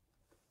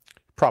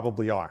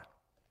 Probably are.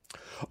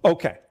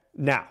 Okay,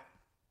 now.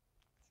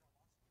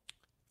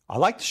 I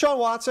like Deshaun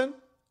Watson.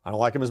 I don't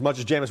like him as much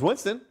as Jameis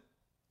Winston,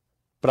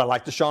 but I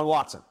like Deshaun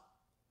Watson.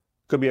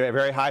 Could be a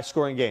very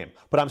high-scoring game.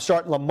 But I'm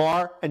starting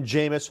Lamar and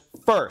Jameis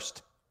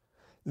first.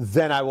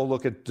 Then I will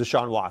look at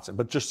Deshaun Watson.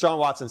 But Deshaun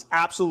Watson's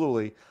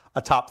absolutely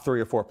a top 3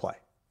 or 4 play.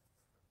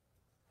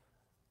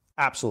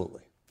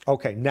 Absolutely.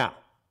 Okay, now.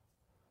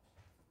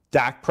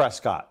 Dak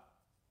Prescott.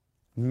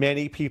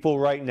 Many people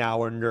right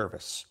now are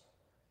nervous.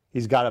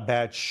 He's got a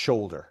bad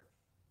shoulder.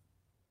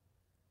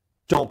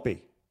 Don't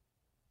be.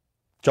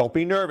 Don't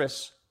be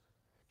nervous.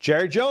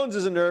 Jerry Jones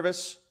isn't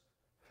nervous.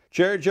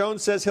 Jerry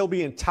Jones says he'll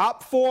be in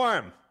top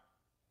form.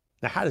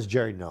 Now, how does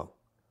Jerry know?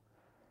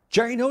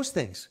 Jerry knows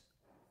things.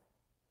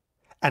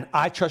 And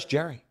I trust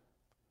Jerry.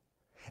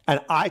 And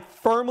I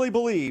firmly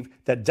believe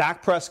that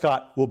Dak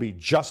Prescott will be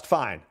just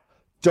fine.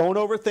 Don't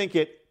overthink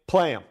it.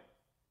 Play him.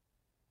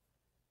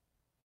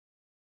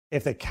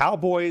 If the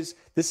Cowboys,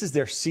 this is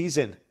their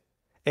season,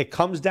 it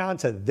comes down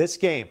to this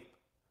game.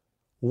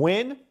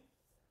 Win,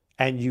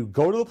 and you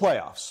go to the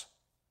playoffs.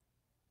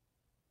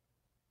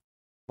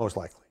 Most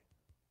likely.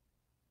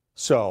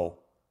 So,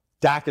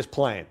 Dak is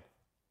playing.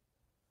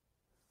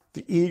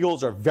 The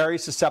Eagles are very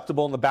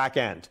susceptible in the back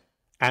end.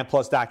 And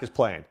plus Dak is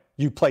playing.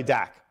 You play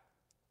Dak.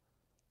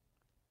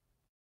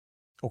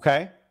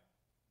 Okay?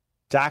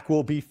 Dak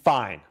will be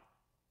fine.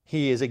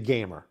 He is a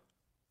gamer.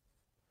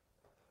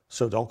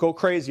 So don't go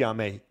crazy on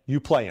me. You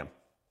play him.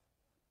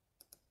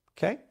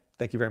 Okay?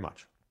 Thank you very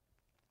much.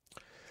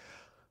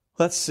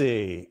 Let's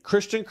see.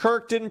 Christian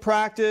Kirk didn't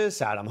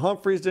practice. Adam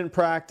Humphries didn't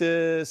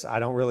practice. I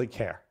don't really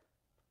care.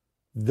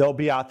 They'll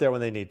be out there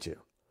when they need to.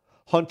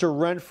 Hunter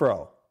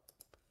Renfrow.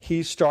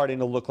 He's starting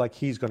to look like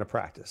he's going to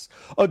practice.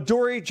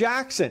 Adoree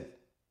Jackson.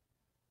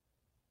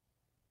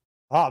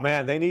 Oh,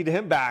 man, they need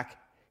him back.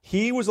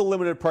 He was a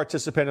limited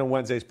participant in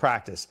Wednesday's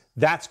practice.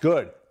 That's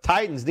good.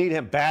 Titans need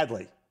him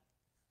badly.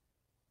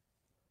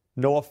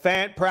 Noah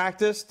Fant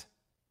practiced.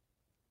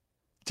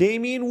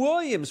 Damian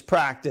Williams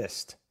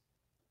practiced.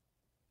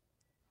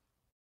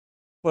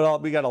 Well,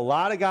 we got a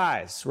lot of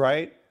guys,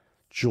 right?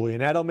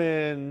 Julian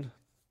Edelman,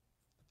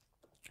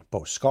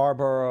 Bo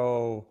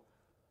Scarborough,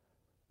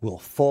 Will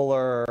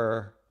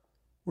Fuller.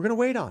 We're going to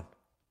wait on.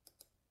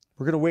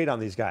 We're going to wait on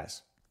these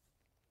guys.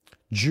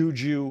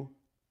 Juju.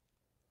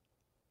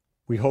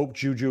 We hope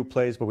Juju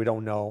plays, but we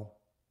don't know.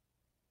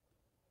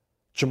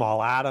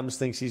 Jamal Adams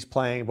thinks he's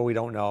playing, but we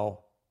don't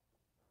know.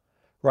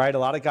 Right? A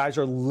lot of guys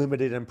are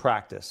limited in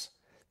practice.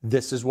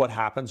 This is what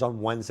happens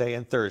on Wednesday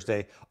and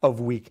Thursday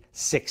of week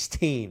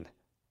 16.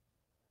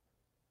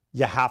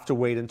 You have to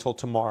wait until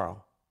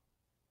tomorrow.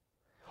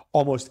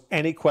 Almost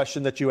any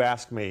question that you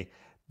ask me,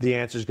 the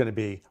answer is going to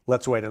be,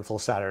 let's wait until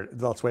Saturday.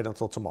 Let's wait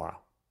until tomorrow.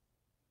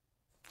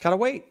 Gotta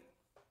wait.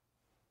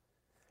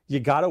 You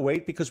gotta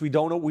wait because we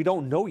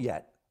don't know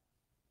yet.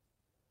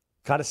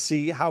 Gotta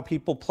see how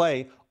people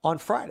play on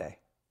Friday,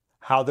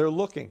 how they're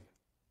looking.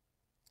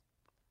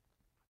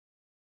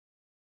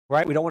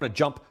 Right? We don't want to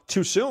jump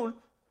too soon.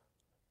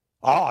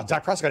 Oh,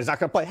 Dak Prescott is not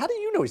going to play. How do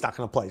you know he's not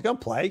going to play? He's going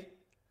to play.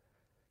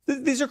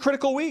 These are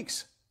critical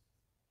weeks.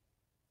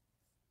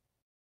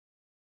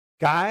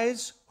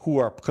 Guys who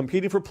are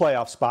competing for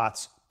playoff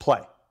spots,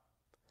 play.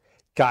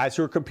 Guys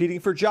who are competing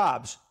for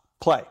jobs,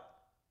 play.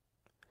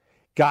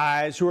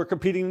 Guys who are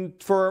competing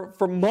for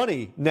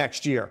money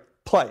next year,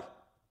 play.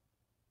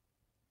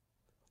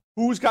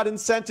 Who's got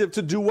incentive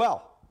to do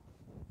well?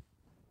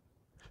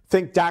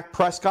 Think Dak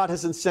Prescott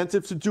has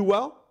incentive to do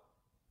well?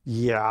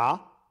 Yeah.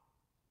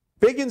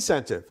 Big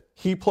incentive.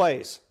 He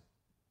plays.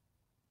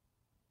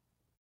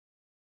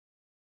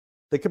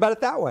 Think about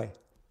it that way.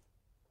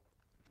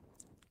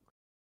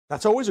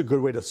 That's always a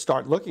good way to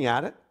start looking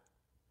at it.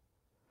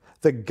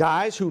 The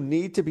guys who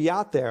need to be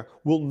out there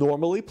will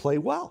normally play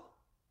well.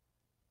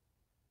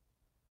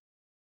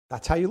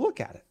 That's how you look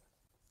at it.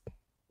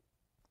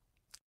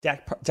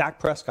 Dak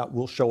Prescott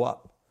will show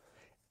up.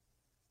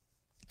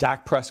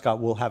 Dak Prescott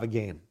will have a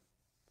game.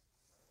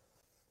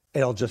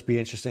 It'll just be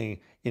interesting.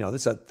 You know,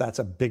 that's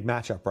a big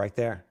matchup right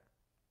there.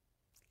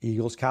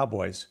 Eagles,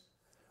 Cowboys.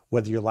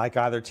 Whether you like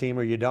either team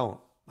or you don't.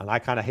 And I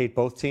kind of hate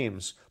both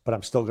teams, but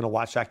I'm still going to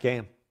watch that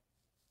game.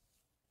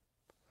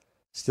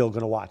 Still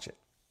going to watch it.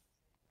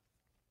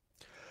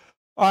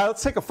 All right,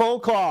 let's take a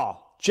phone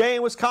call. Jay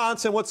in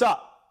Wisconsin, what's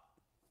up?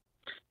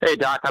 Hey,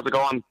 Doc. How's it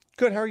going?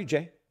 Good. How are you,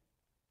 Jay?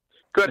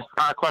 Good.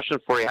 Question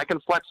for you. I can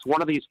flex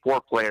one of these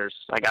four players.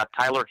 I got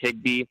Tyler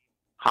Higbee,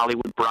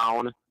 Hollywood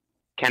Brown,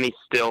 Kenny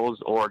Stills,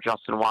 or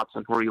Justin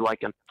Watson. Who are you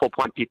liking? Full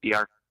point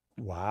PPR.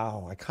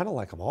 Wow. I kind of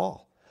like them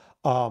all.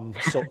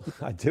 So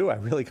I do. I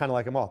really kind of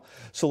like them all.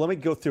 So let me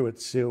go through it,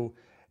 Sue.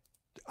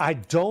 I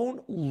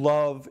don't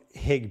love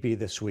Higbee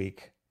this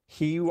week.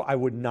 I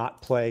would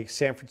not play.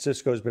 San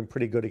Francisco has been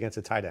pretty good against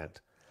a tight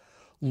end.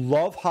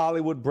 Love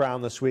Hollywood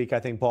Brown this week. I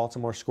think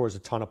Baltimore scores a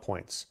ton of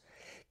points.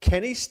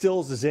 Kenny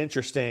Stills is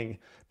interesting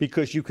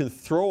because you can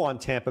throw on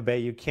Tampa Bay.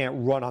 You can't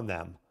run on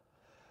them.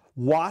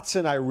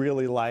 Watson I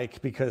really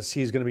like because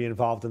he's going to be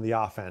involved in the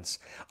offense.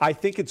 I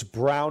think it's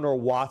Brown or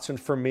Watson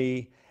for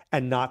me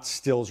and not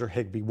Stills or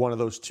Higbee, one of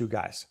those two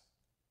guys.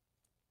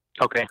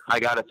 Okay, I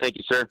got it. Thank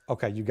you, sir.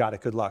 Okay, you got it.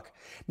 Good luck.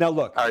 Now,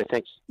 look. All right,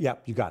 thanks. Yeah,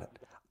 you got it.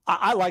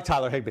 I like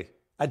Tyler Higbee.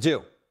 I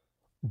do.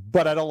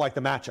 But I don't like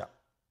the matchup.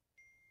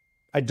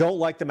 I don't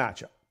like the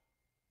matchup.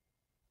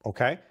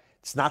 Okay?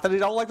 It's not that I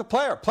don't like the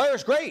player.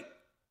 Player's great.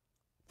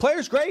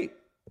 Player's great.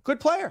 Good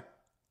player.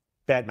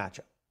 Bad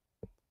matchup.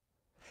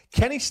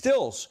 Kenny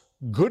Stills,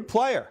 good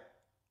player.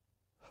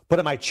 But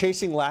am I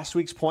chasing last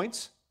week's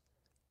points?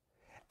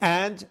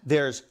 And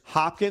there's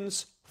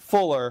Hopkins,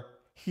 Fuller.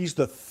 He's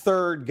the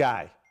third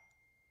guy.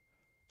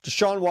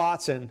 Deshaun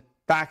Watson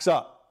backs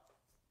up,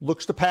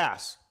 looks to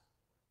pass.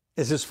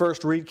 Is his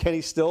first read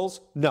Kenny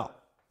Stills? No.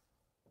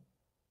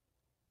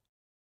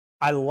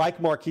 I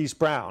like Marquise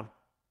Brown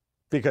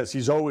because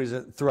he's always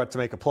a threat to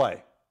make a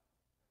play.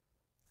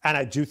 And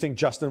I do think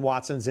Justin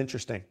Watson's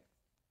interesting.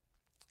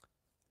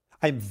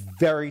 I'm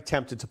very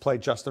tempted to play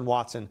Justin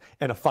Watson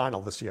in a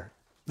final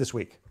this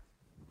week.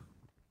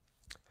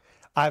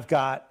 I've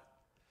got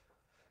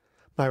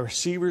my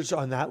receivers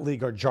on that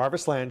league are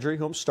Jarvis Landry,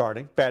 who I'm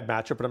starting. Bad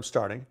matchup, but I'm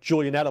starting.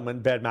 Julian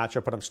Edelman, bad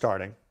matchup, but I'm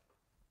starting.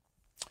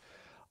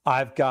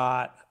 I've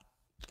got,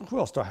 who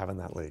else do I have in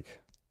that league?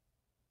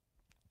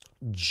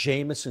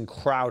 Jamison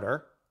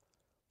Crowder,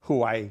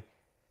 who I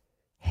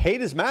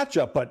hate his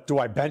matchup, but do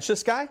I bench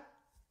this guy?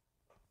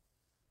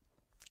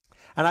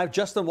 And I have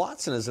Justin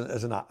Watson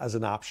as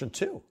an option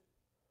too.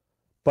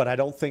 But I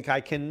don't think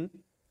I can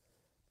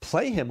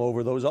play him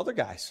over those other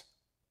guys.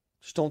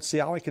 Just don't see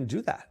how I can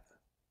do that.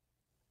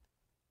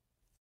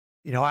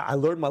 You know, I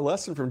learned my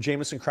lesson from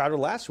Jamison Crowder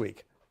last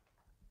week.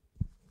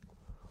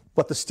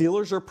 But the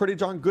Steelers are a pretty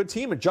darn good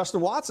team, and Justin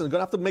Watson is going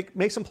to have to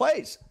make some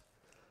plays.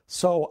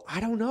 So I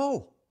don't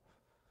know.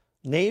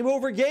 Name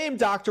over game,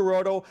 Dr.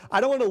 Roto.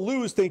 I don't want to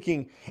lose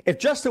thinking if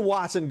Justin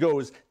Watson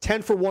goes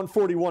 10 for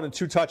 141 and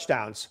 2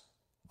 touchdowns,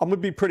 I'm going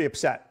to be pretty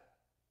upset.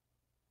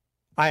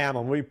 I am.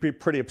 I'm going to be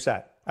pretty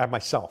upset at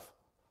myself.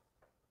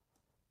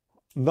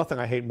 Nothing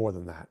I hate more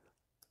than that.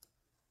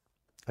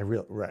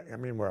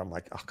 Where I'm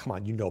like, oh, come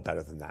on, you know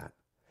better than that.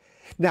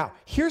 Now,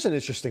 here's an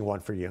interesting one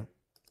for you.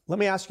 Let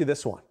me ask you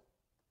this one.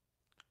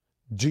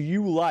 Do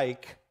you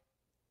like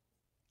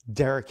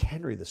Derrick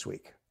Henry this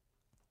week?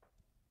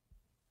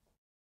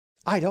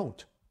 I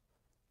don't.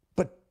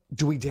 But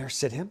do we dare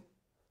sit him?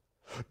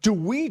 Do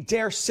we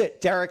dare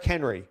sit Derrick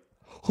Henry,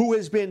 who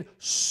has been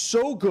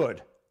so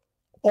good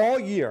all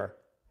year,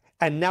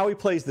 and now he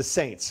plays the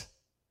Saints?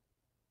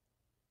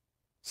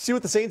 See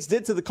what the Saints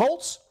did to the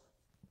Colts?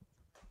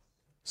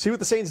 See what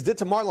the Saints did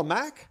to Marlon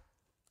Mack?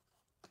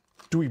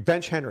 Do we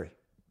bench Henry?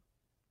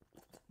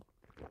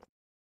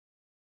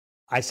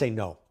 I say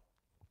no.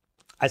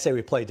 I say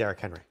we play Derrick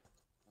Henry.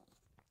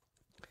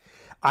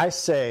 I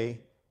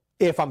say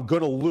if I'm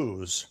going to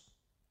lose,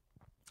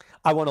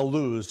 I want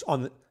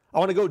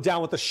to go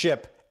down with the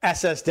ship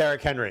SS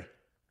Derrick Henry.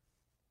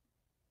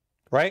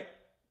 Right?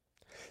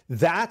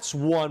 That's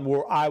one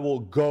where I will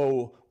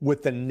go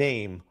with the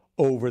name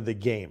over the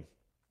game.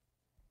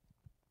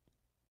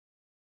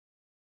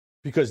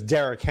 Because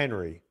Derrick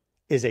Henry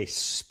is a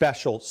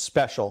special,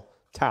 special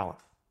talent.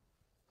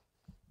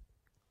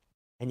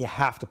 And you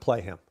have to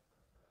play him.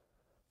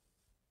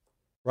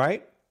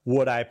 Right?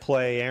 Would I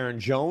play Aaron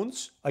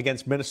Jones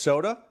against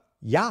Minnesota?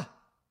 Yeah,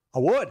 I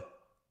would.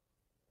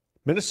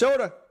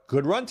 Minnesota,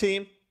 good run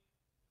team.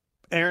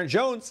 Aaron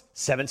Jones,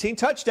 17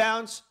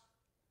 touchdowns.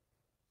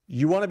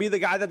 You want to be the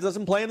guy that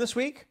doesn't play him this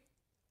week?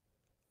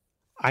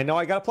 I know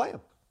I got to play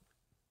him.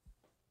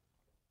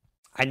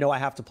 I know I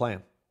have to play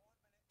him.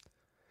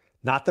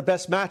 Not the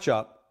best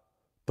matchup,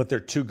 but they're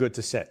too good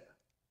to sit.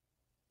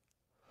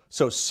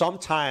 So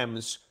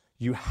sometimes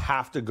you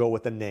have to go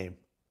with a name.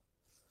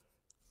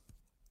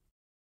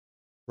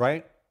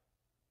 Right?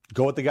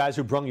 Go with the guys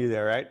who brung you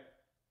there, right?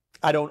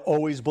 I don't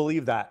always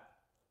believe that.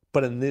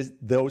 But in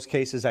those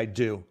cases, I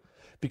do.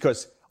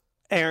 Because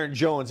Aaron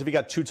Jones, if he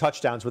got 2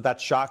 touchdowns, would that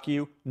shock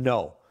you?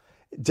 No.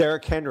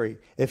 Derrick Henry,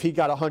 if he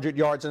got 100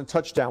 yards and a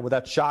touchdown, would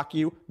that shock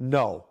you?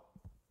 No.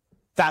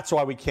 That's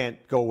why we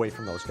can't go away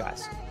from those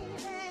guys.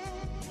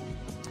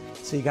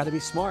 So you got to be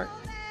smart.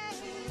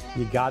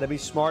 You got to be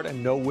smart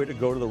and know where to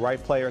go to the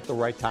right player at the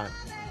right time.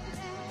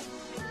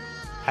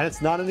 And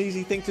it's not an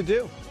easy thing to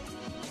do.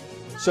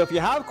 So if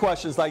you have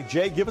questions like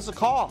Jay, give us a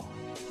call.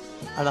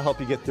 And I'll help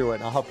you get through it.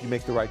 And I'll help you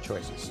make the right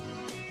choices.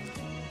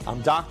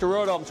 I'm Dr.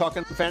 Roto. I'm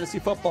talking fantasy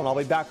football. And I'll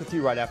be back with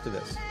you right after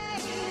this.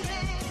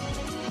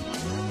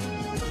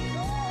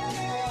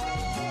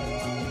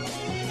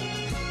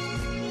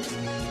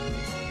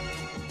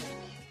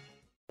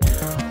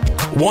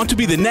 Want to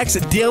be the next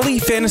daily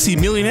fantasy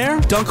millionaire?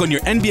 Dunk on your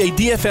NBA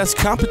DFS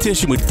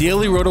competition with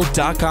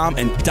DailyRoto.com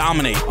and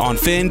dominate on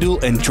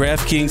FanDuel and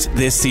DraftKings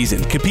this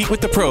season. Compete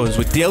with the pros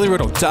with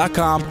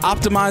DailyRoto.com,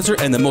 Optimizer,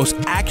 and the most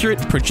accurate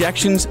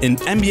projections in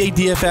NBA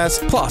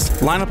DFS, plus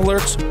lineup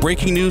alerts,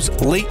 breaking news,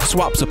 late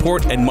swap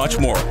support, and much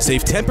more.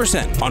 Save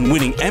 10% on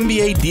winning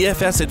NBA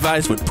DFS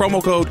advice with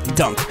promo code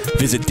DUNK.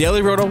 Visit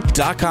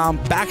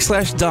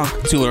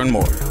DailyRoto.com/dunk to learn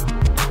more.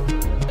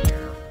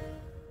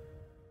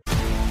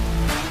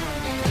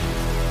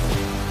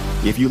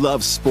 If you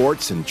love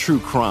sports and true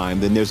crime,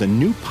 then there's a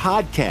new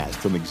podcast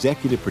from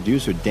executive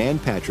producer Dan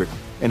Patrick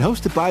and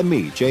hosted by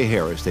me, Jay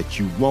Harris, that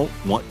you won't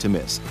want to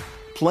miss.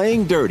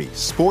 Playing Dirty: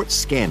 Sports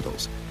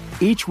Scandals.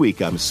 Each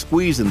week, I'm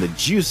squeezing the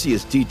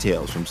juiciest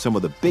details from some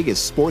of the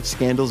biggest sports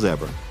scandals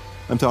ever.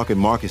 I'm talking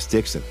Marcus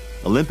Dixon,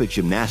 Olympic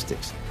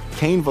gymnastics,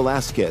 Cain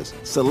Velasquez,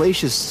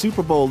 salacious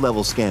Super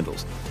Bowl-level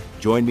scandals.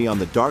 Join me on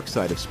the dark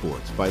side of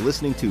sports by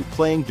listening to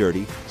Playing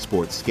Dirty: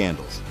 Sports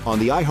Scandals on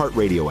the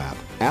iHeartRadio app,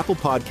 Apple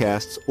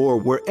Podcasts, or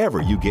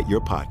wherever you get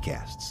your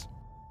podcasts.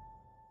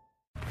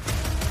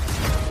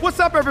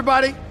 What's up,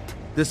 everybody?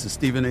 This is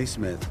Stephen A.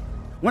 Smith.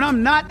 When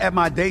I'm not at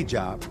my day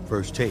job,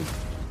 First Take,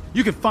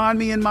 you can find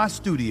me in my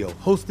studio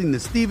hosting the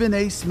Stephen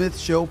A. Smith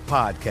Show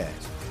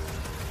podcast.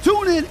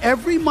 Tune in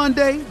every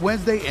Monday,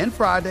 Wednesday, and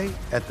Friday,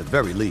 at the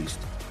very least,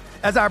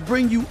 as I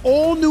bring you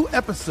all new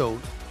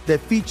episodes that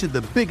feature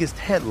the biggest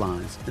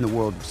headlines in the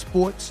world of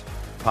sports,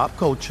 pop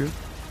culture,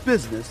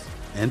 business,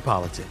 and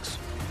politics.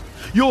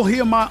 You'll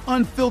hear my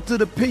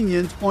unfiltered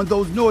opinions on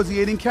those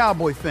nauseating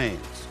Cowboy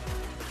fans,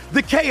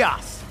 the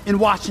chaos in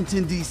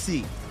Washington,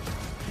 D.C.,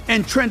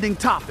 and trending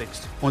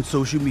topics on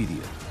social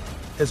media,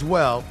 as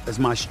well as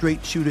my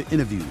straight shooter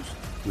interviews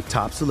with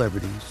top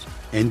celebrities,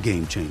 and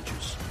game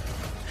changers.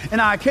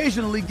 And I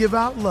occasionally give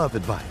out love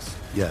advice.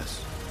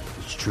 Yes,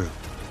 it's true.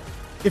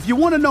 If you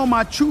want to know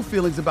my true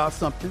feelings about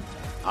something,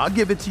 I'll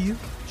give it to you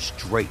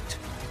straight.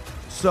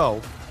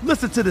 So,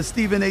 listen to the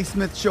Stephen A.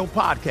 Smith Show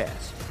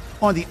podcast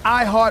on the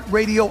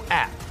iHeartRadio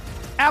app,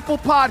 Apple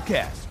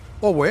Podcasts,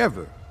 or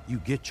wherever you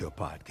get your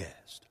podcast.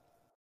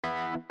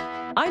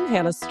 I'm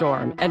Hannah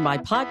Storm, and my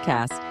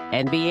podcast,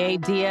 NBA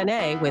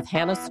DNA with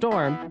Hannah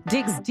Storm,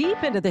 digs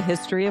deep into the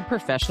history of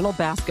professional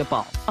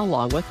basketball,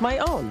 along with my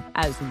own,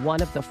 as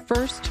one of the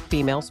first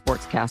female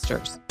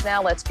sportscasters.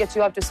 Now let's get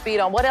you up to speed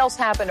on what else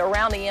happened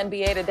around the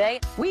NBA today.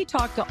 We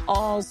talked to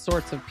all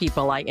sorts of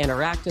people I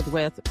interacted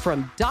with,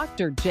 from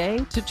Dr.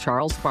 J to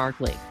Charles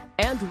Barkley,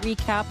 and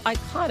recap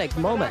iconic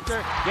moments.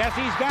 Yes,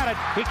 he's got it.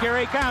 Here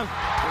he comes.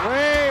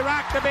 Way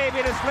rock the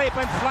baby to sleep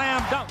and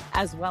slam dunk.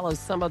 As well as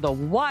some of the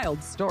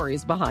wild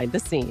stories behind the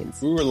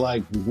scenes. We were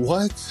like,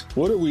 what?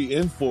 What are we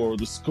in for?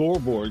 The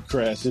scoreboard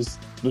crashes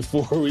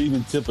before we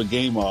even tip a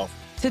game off.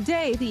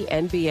 Today, the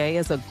NBA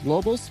is a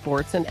global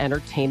sports and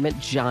entertainment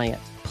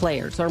giant.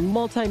 Players are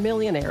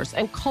multimillionaires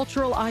and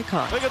cultural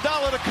icons.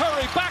 Iguodala to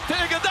Curry, back to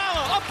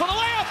Iguodala, up for the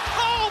layup.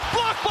 Oh,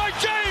 blocked by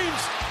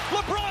James.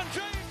 LeBron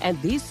James. And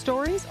these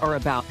stories are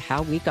about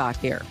how we got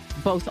here,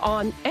 both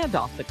on and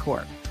off the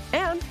court.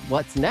 And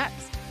what's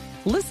next?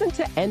 Listen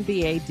to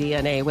NBA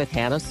DNA with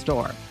Hannah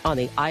Storm on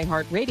the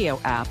iHeartRadio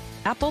app,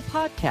 Apple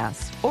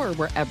Podcasts, or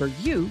wherever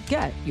you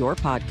get your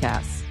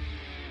podcasts.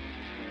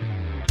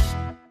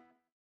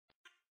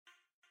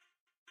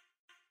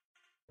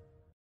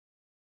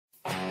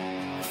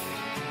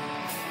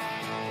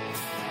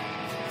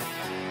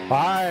 All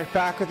right,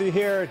 back with you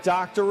here,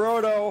 Dr.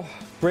 Roto,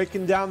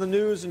 breaking down the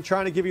news and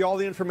trying to give you all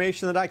the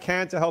information that I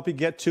can to help you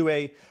get to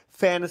a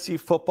fantasy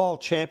football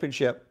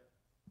championship.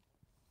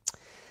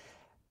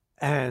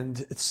 And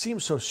it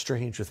seems so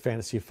strange with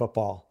fantasy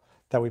football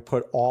that we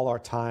put all our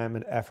time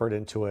and effort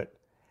into it,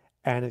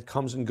 and it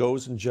comes and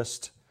goes in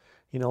just,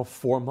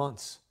 4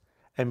 months.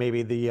 And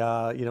maybe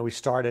we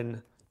start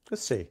in,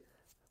 let's see.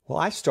 Well,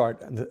 I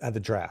start at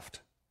the draft,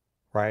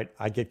 right?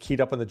 I get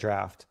keyed up in the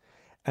draft.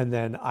 And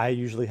then I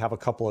usually have a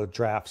couple of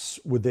drafts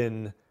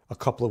within a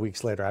couple of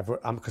weeks later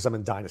because I'm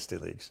in dynasty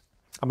leagues.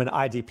 I'm in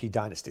IDP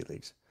dynasty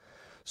leagues.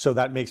 So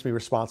that makes me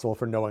responsible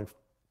for knowing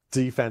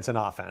defense and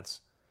offense.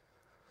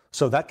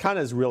 So that kind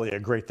of is really a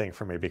great thing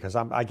for me because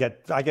I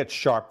get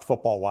sharp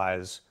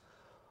football-wise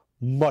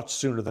much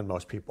sooner than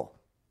most people.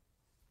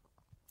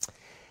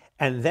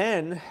 And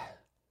then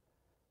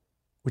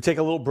we take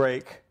a little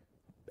break,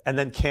 and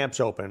then camps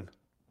open.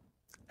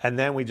 And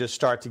then we just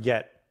start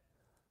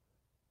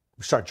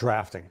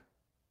drafting,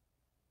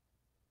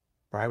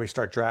 right? We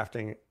start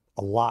drafting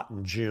a lot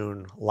in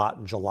June, a lot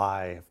in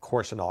July, of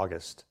course in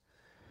August.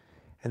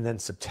 And then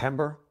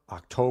September,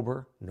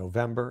 October,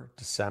 November,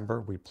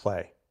 December, we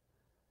play.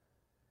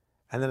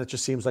 And then it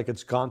just seems like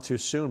it's gone too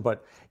soon.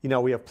 But,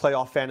 we have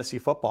playoff fantasy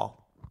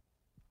football.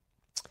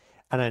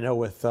 And I know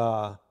with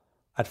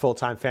at Full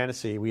Time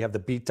Fantasy, we have the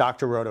Beat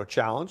Dr. Roto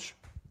Challenge.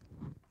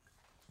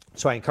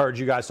 So I encourage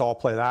you guys to all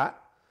play that.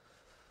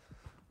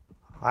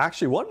 I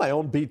actually won my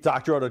own Beat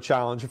Dr. Roto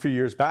Challenge a few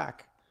years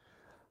back.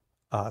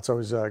 It's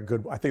always a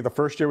good. I think the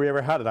first year we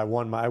ever had it, I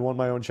won my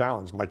own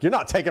challenge. I'm like, you're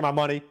not taking my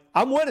money.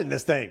 I'm winning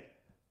this thing.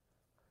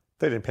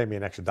 They didn't pay me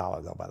an extra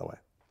 $1 though, by the way.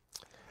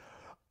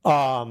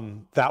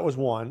 That was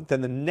one. Then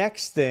the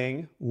next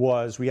thing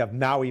was we have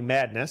Maui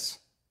Madness.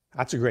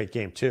 That's a great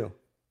game too.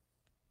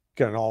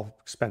 Get an all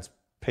expense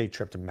paid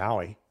trip to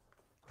Maui.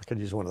 I could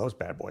use one of those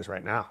bad boys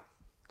right now.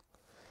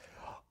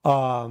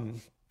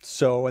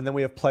 And then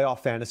we have playoff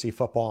fantasy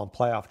football and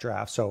playoff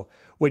draft. So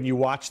when you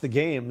watch the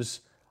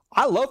games,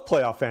 I love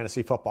playoff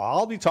fantasy football.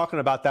 I'll be talking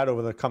about that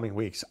over the coming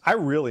weeks. I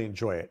really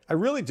enjoy it. I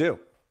really do.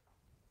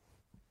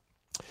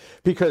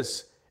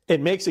 Because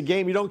it makes a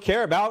game you don't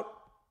care aboutable,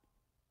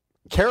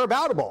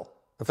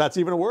 if that's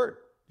even a word.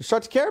 You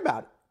start to care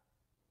about it.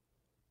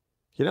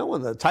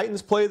 When the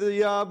Titans play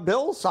the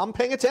Bills, I'm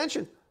paying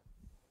attention.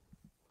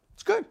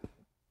 It's good.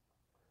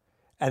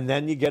 And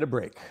then you get a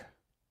break.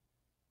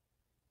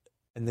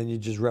 And then you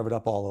just rev it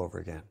up all over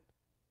again.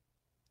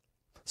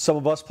 Some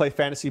of us play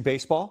fantasy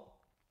baseball.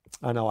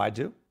 I know I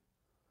do.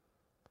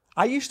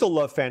 I used to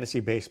love fantasy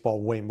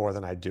baseball way more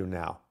than I do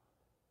now.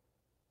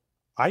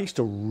 I used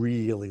to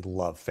really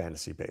love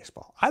fantasy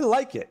baseball. I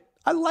like it.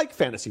 I like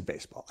fantasy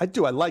baseball. I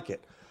do. I like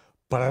it.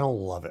 But I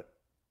don't love it.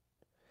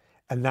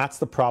 And that's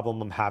the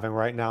problem I'm having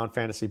right now in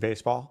fantasy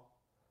baseball.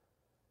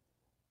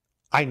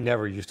 I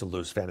never used to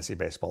lose fantasy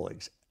baseball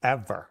leagues.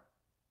 Ever.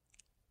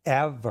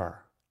 Ever.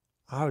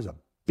 I was a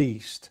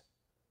beast.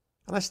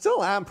 And I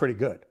still am pretty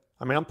good.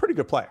 I'm a pretty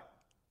good player.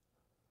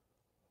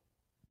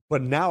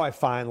 But now I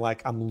find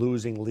like I'm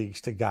losing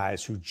leagues to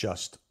guys who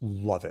just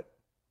love it.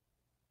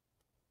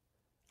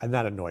 And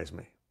that annoys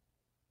me.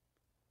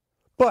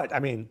 But,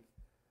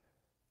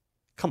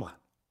 come on.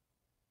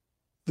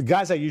 The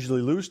guys I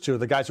usually lose to are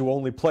the guys who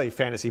only play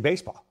fantasy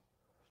baseball.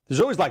 There's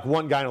always like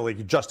one guy in a league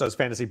who just does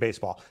fantasy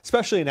baseball,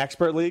 especially in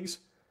expert leagues.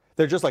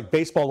 They're just like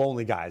baseball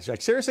only guys. You're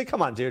like, seriously?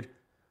 Come on, dude.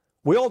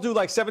 We all do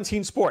like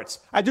 17 sports.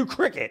 I do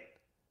cricket.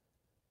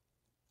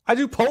 I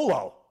do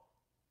polo.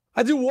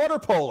 I do water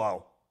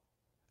polo.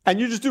 And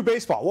you just do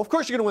baseball. Well, of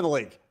course you're going to win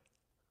the league.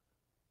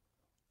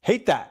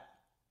 Hate that.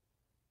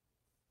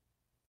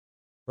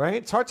 Right?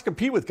 It's hard to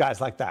compete with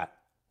guys like that.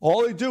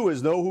 All they do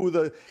is know who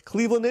the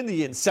Cleveland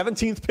Indians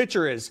 17th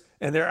pitcher is,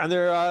 and they're on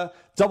their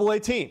Double-A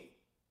team.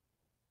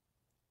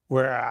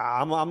 Where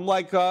I'm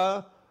like,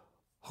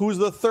 who's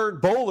the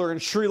third bowler in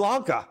Sri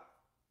Lanka?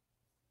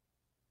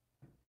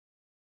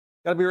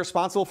 Got to be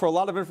responsible for a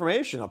lot of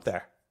information up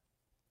there.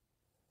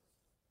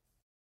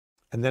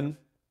 And then,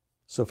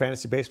 so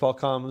fantasy baseball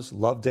comes.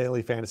 Love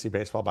daily fantasy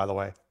baseball, by the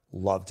way.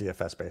 Love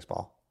DFS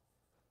baseball.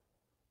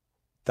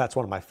 That's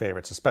one of my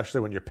favorites, especially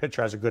when your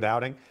pitcher has a good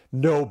outing.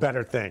 No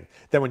better thing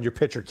than when your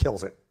pitcher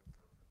kills it.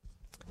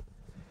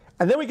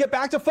 And then we get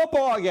back to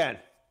football again.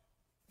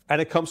 And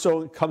it comes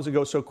and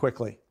goes so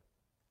quickly.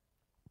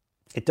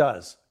 It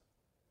does.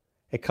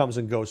 It comes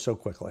and goes so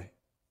quickly.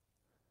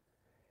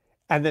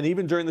 And then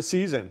even during the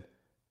season,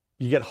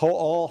 you get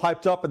all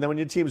hyped up, and then when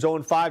your team's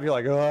 0-5, you're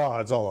like, oh,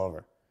 it's all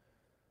over.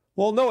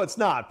 Well, no, it's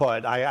not,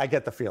 but I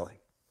get the feeling.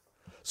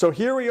 So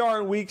here we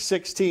are in week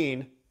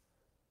 16.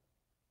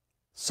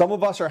 Some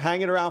of us are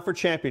hanging around for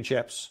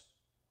championships,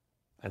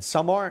 and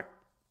some aren't.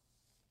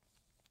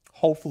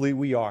 Hopefully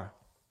we are.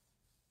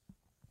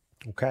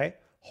 Okay?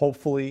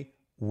 Hopefully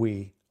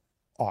we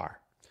are.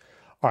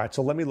 All right,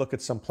 so let me look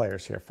at some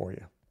players here for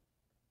you.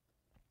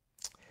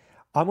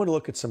 I'm going to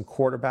look at some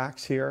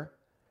quarterbacks here.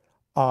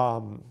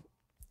 Ryan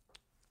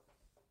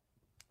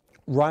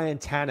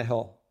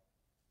Tannehill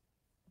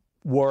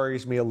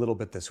worries me a little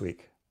bit this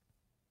week.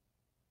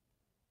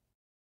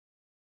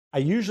 I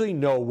usually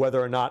know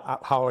whether or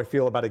not how I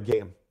feel about a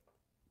game.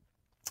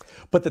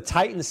 But the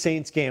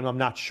Titans-Saints game, I'm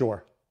not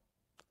sure.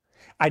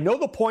 I know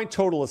the point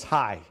total is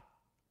high,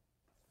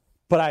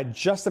 but I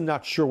just am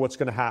not sure what's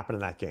going to happen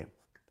in that game.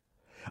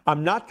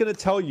 I'm not going to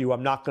tell you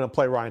I'm not going to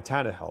play Ryan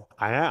Tannehill.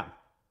 I am.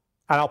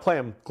 And I'll play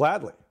him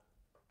gladly.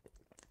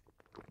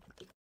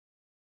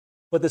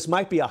 But this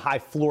might be a high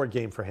floor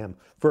game for him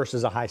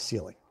versus a high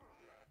ceiling.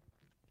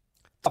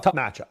 Tough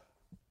matchup.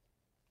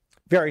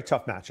 Very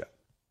tough matchup.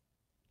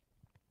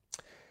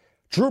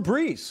 Drew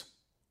Brees.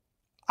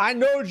 I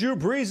know Drew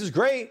Brees is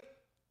great.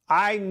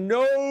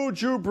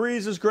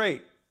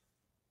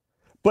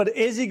 But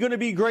is he going to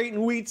be great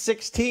in week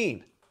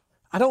 16?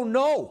 I don't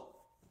know.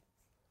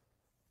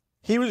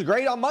 He was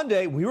great on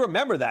Monday. We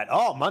remember that.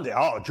 Oh, Monday.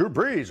 Oh, Drew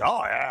Brees.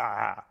 Oh,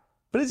 yeah.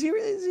 But is he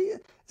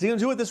going to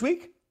do it this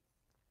week?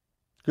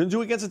 Going to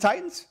do it against the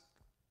Titans?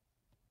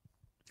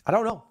 I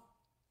don't know.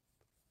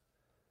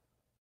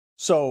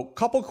 So,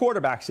 couple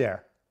quarterbacks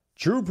there.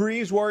 Drew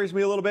Brees worries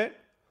me a little bit.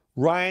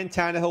 Ryan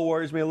Tannehill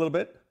worries me a little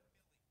bit.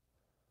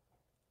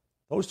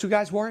 Those two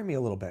guys worry me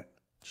a little bit.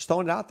 Just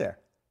throwing it out there.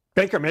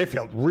 Baker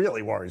Mayfield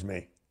really worries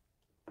me.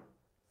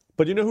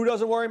 But you know who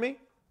doesn't worry me?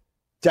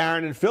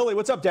 Darren in Philly.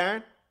 What's up,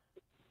 Darren?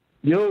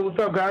 Yo, what's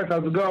up, guys?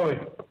 How's it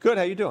going? Good.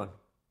 How you doing?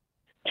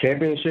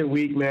 Championship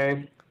week,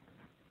 man.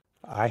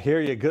 I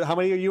hear you. Good. How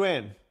many are you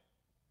in?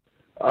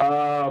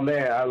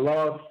 Man, I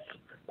lost.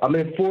 I'm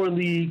in 4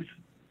 leagues.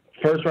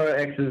 First round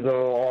X's on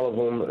all of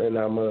them, and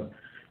I'm a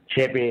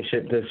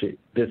championship this week.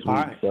 All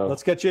right. So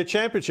let's get you a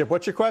championship.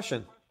 What's your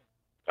question?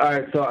 All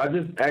right. So I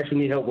just actually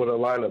need help with a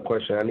lineup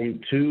question. I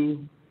need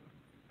 3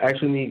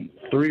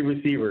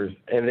 receivers,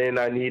 and then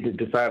I need to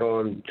decide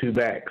on 2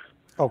 backs.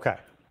 Okay.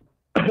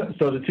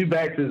 So the 2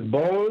 backs is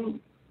Bone,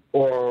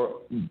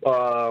 or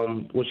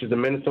which is the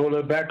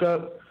Minnesota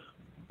backup,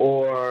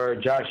 or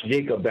Josh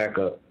Jacob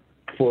backup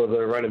for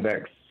the running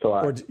backs.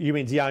 So you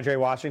mean DeAndre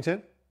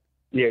Washington?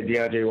 Yeah,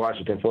 DeAndre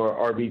Washington for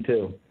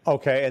RB2.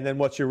 Okay, and then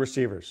what's your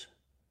receivers?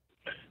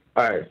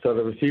 All right, so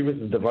the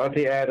receivers is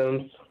Devontae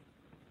Adams,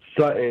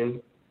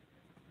 Sutton,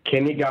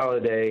 Kenny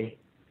Golladay,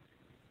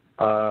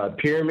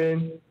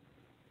 Pierman,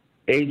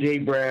 A.J.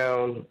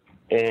 Brown,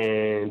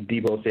 and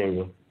Deebo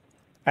Samuel.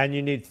 And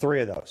you need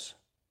 3 of those?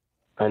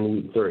 I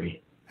need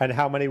 3. And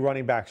how many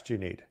running backs do you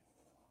need?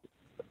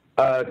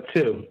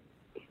 2.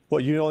 Well,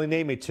 you only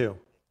named me 2.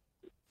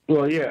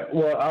 Well, yeah.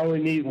 Well, I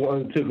only need 1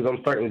 or 2 because I'm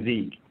starting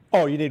Zeke.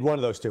 Oh, you need one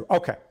of those 2.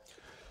 Okay.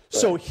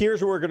 So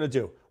here's what we're going to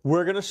do.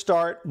 We're going to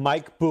start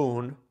Mike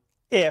Boone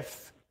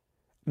if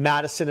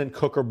Madison and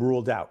Cook are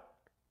ruled out.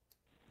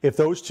 If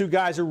those 2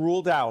 guys are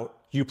ruled out,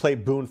 you play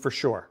Boone for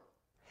sure.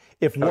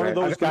 If one of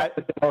those guys...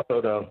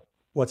 Also, though.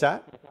 What's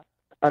that?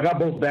 I got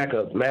both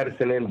backups,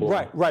 Madison and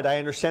Boone. Right. I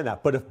understand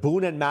that. But if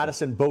Boone and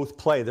Madison both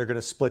play, they're going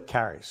to split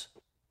carries.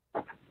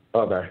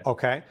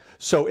 Okay.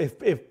 So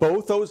if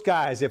both those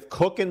guys, if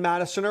Cook and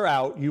Madison are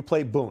out, you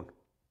play Boone.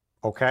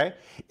 Okay?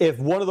 If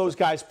one of those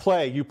guys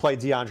play, you play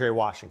DeAndre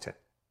Washington.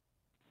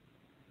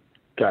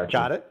 Gotcha.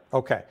 Got it?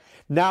 Okay.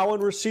 Now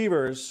on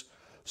receivers,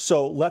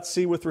 so let's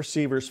see with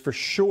receivers. For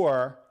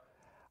sure,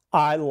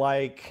 I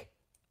like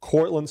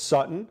Courtland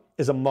Sutton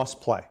is a must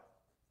play.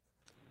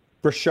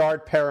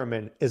 Brashard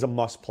Perriman is a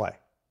must play.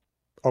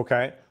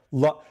 Okay?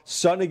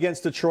 Sutton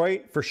against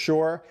Detroit, for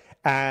sure.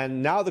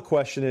 And now the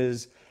question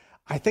is,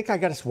 I think I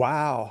got to start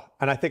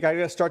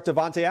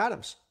Devontae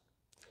Adams.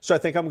 So I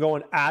think I'm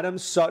going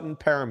Adams, Sutton,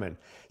 Perriman.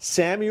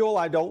 Samuel,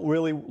 I don't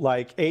really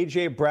like.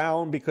 A.J.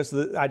 Brown, because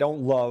I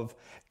don't love.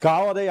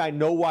 Galladay, I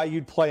know why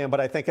you'd play him, but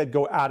I think I'd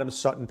go Adams,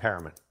 Sutton,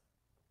 Perriman.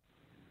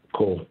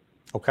 Cool.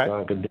 Okay?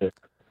 Good.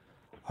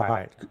 All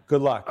right.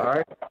 Good luck. All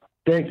right.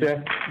 Thanks,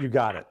 man. You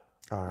got it.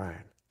 All right.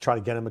 Try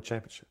to get him a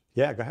championship.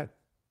 Yeah, go ahead.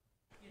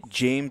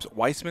 James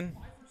Wiseman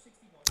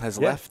has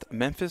left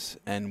Memphis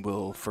and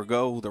will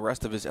forgo the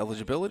rest of his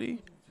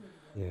eligibility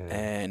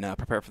and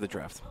prepare for the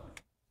draft.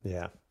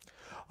 Yeah.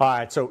 All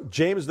right. So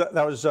James, that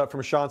was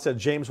from Sean, said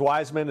James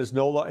Wiseman is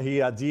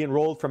he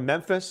de-enrolled from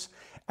Memphis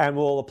and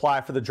will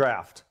apply for the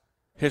draft.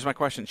 Here's my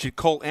question: should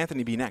Cole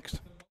Anthony be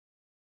next?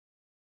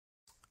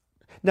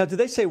 Now, did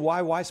they say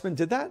why Wiseman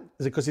did that?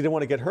 Is it because he didn't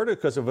want to get hurt, or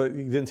because he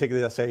didn't take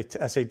the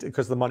essay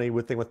because of the money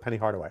thing with Penny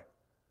Hardaway?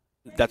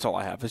 That's all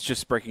I have. It's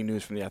just breaking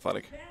news from The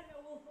Athletic.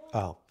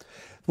 Oh.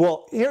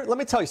 Well, here, let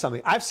me tell you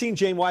something. I've seen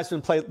James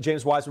Wiseman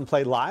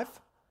play live.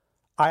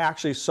 I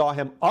actually saw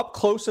him up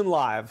close and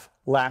live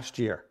last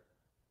year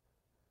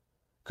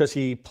because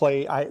he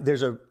played.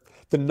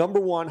 The number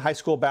one high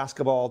school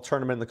basketball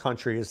tournament in the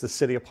country is the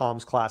City of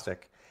Palms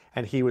Classic,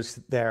 and he was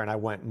there, and I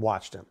went and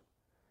watched him.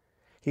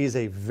 He's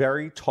a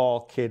very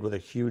tall kid with a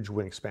huge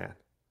wingspan.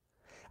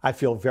 I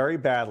feel very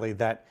badly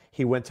that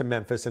he went to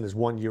Memphis and his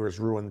 1 year was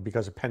ruined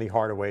because of Penny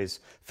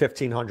Hardaway's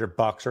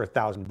 $1,500 or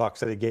 $1,000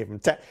 that he gave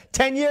him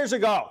 10 years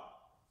ago.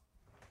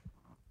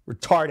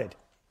 Retarded.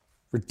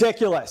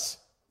 Ridiculous.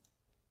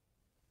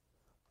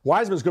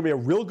 Wiseman's going to be a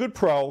real good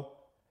pro,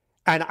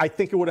 and I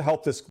think it would have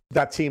helped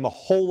that team a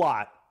whole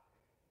lot.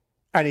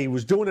 And he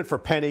was doing it for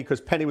Penny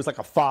because Penny was like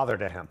a father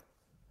to him.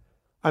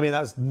 I mean,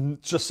 that was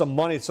just some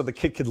money so the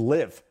kid could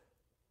live.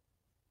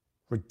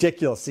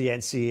 Ridiculous, the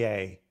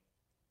NCAA.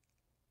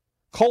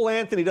 Cole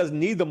Anthony doesn't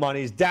need the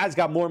money. His dad's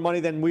got more money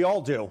than we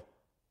all do.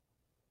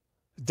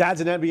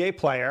 Dad's an NBA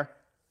player.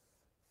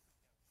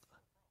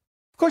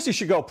 Of course he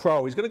should go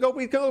pro. He's going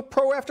to go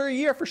pro after a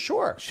year for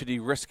sure. Should he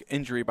risk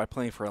injury by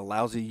playing for a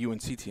lousy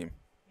UNC team?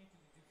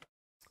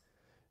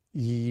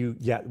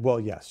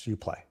 Yes, you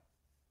play.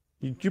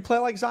 You play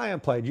like Zion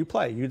played. You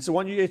play. It's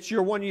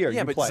your 1 year.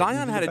 Yeah, you but play.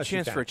 Zion had a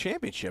chance for a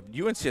championship.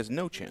 UNC has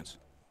no chance.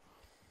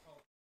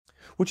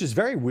 Which is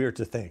very weird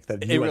to think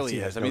that it UNC really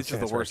is. has no This is the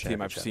chance for a worst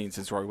team I've championship. seen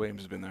since Roy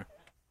Williams has been there.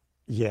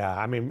 Yeah,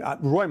 I mean,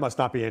 Roy must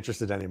not be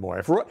interested anymore.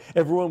 If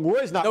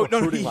Roy's not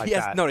recruiting like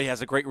that. No, he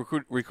has a great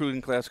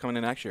recruiting class coming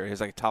in next year. He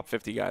has like top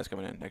 50 guys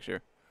coming in next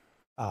year.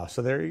 Oh,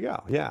 so there you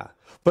go. Yeah.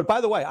 But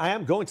by the way, I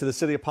am going to the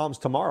City of Palms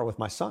tomorrow with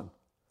my son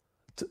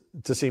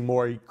to see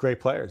more great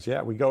players.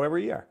 Yeah, we go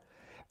every year.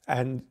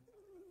 And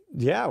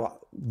yeah,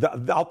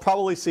 I'll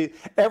probably see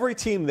every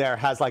team there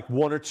has like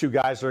one or two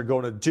guys that are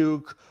going to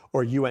Duke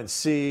or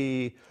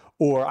UNC,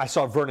 or I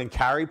saw Vernon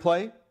Carey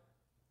play.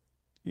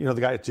 You know,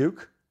 the guy at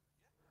Duke.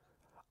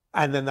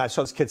 And then I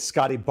saw this kid,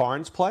 Scotty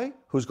Barnes, play,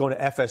 who's going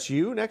to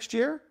FSU next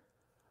year.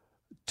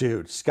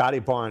 Dude, Scotty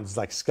Barnes is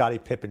like Scottie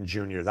Pippen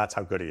Jr. That's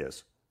how good he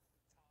is.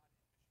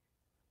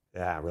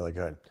 Yeah, really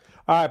good.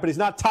 All right, but he's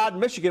not Todd in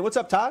Michigan. What's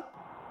up, Todd?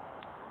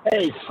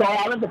 Hey, so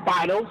I'm in the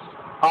finals.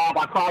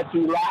 I called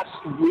you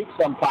last week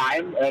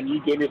sometime, and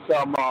you gave me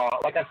some,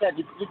 like I said,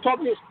 you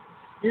told me,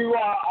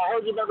 I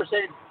heard you remember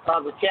saying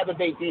the Tampa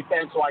Bay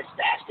defense, so I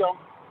stashed them,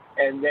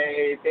 and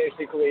they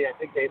basically, I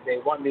think they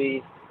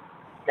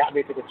got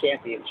me to the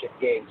championship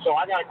game. So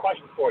I got a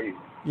question for you.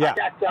 Yeah.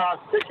 I got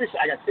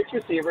six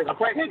receivers. I'm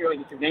playing Henry,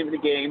 it's the name of the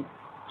game.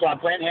 So I'm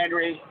playing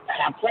Henry,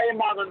 and I'm playing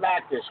Marlon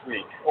Mack this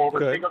week over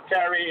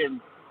Singletary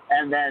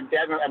and then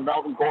Devin and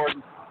Melvin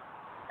Gordon.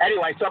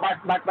 Anyway, so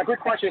my quick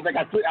question is I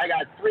got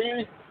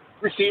three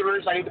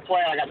receivers I need to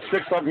play. I got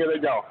six of them. Here they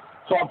go.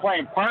 So I'm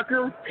playing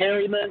Parker,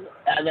 Perryman,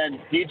 and then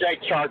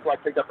DJ Chark, who I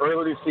picked up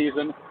early this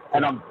season.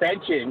 And I'm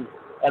benching,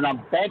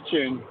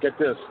 get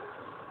this,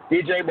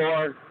 DJ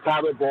Moore,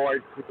 Tyler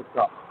Boyd, Cooper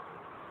Kupp.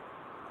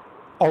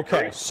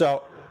 Okay,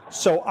 so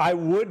I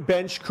would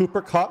bench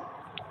Cooper Kupp.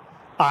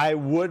 I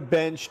would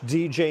bench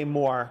DJ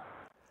Moore.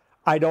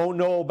 I don't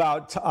know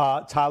about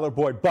Tyler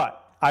Boyd,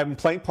 but I'm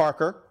playing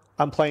Parker,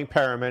 I'm playing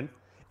Perriman,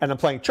 and I'm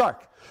playing Chark.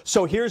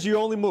 So here's your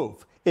only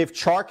move. If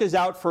Chark is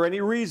out for any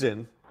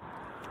reason,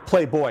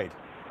 play Boyd.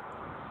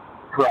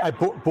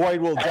 Correct. Boyd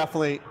will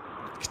definitely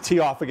tee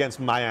off against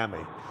Miami.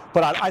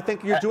 But I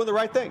think you're doing the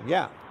right thing,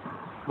 yeah.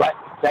 Right.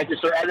 Thank you,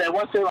 sir. And then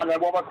one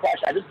more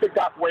question. I just picked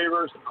up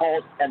waivers, the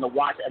Colts, and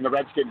the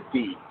Redskins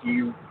D.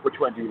 Which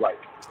one do you like?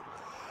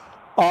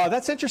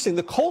 That's interesting.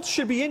 The Colts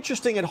should be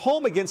interesting at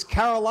home against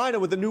Carolina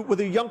with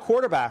a young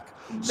quarterback.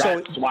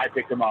 That's why I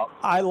picked them up.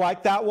 I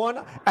like that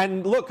one.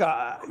 And look,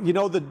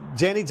 the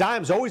Danny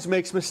Dimes always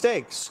makes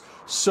mistakes.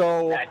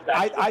 So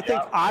I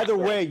think either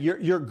way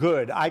you're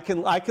good. I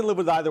can live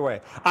with either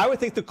way. I would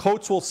think the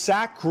Colts will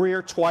sack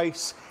Greer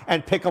twice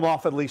and pick him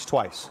off at least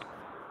twice.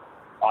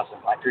 Awesome.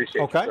 I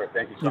appreciate it, sir.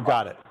 Thank you so much. You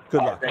got it.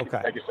 Good luck.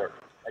 Thank you, sir.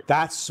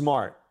 That's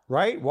smart,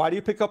 right? Why do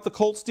you pick up the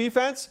Colts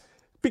defense?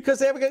 Because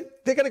they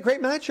got a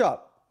great matchup.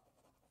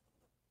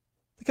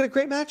 They got a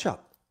great matchup.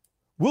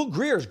 Will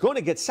Greer is going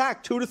to get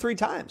sacked 2 to 3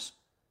 times.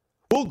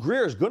 Will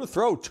Greer is going to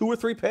throw 2 or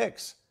 3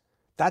 picks.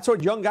 That's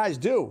what young guys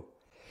do.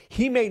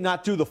 He may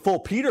not do the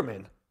full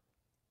Peterman,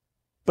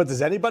 but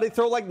does anybody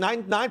throw like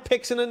nine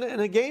picks in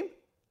a game?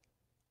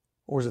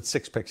 Or is it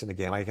 6 picks in a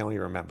game? I can't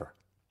even remember.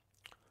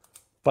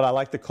 But I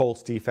like the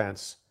Colts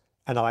defense,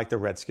 and I like the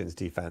Redskins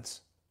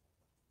defense.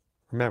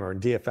 Remember, in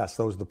DFS,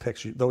 those are the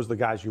picks. Those are the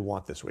guys you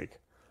want this week.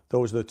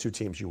 Those are the 2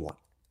 teams you want.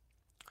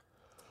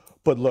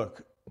 But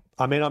look,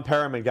 I'm in on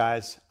Perriman,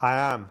 guys. I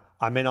am.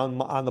 I'm in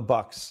on the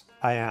Bucks.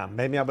 I am.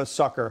 Maybe I'm a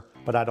sucker,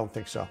 but I don't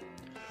think so.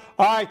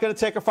 All right, going to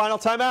take a final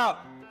timeout.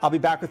 I'll be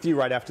back with you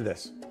right after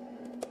this.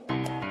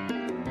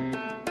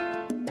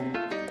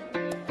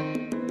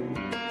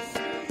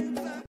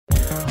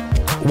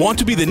 Want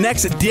to be the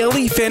next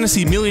daily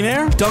fantasy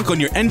millionaire? Dunk on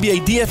your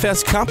NBA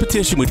DFS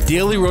competition with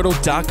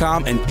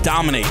DailyRoto.com and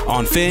dominate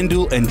on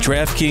FanDuel and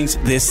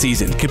DraftKings this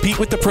season. Compete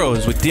with the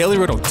pros with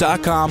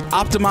DailyRoto.com,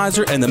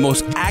 Optimizer, and the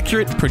most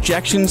accurate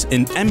projections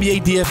in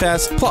NBA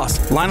DFS,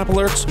 plus lineup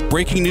alerts,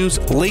 breaking news,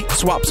 late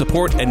swap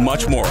support, and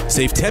much more.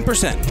 Save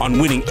 10% on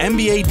winning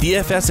NBA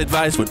DFS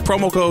advice with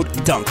promo code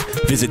DUNK.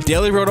 Visit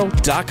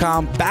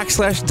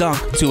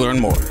DailyRoto.com/dunk to learn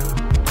more.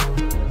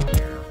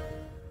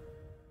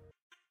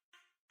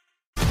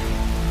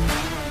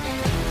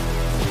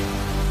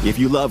 If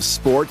you love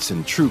sports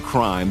and true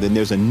crime, then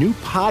there's a new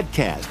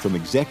podcast from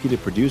executive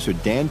producer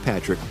Dan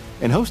Patrick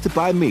and hosted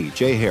by me,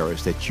 Jay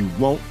Harris, that you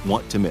won't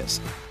want to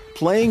miss.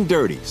 Playing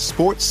Dirty: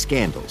 Sports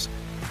Scandals.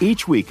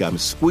 Each week, I'm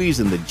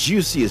squeezing the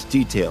juiciest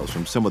details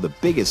from some of the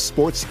biggest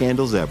sports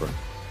scandals ever.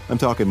 I'm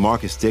talking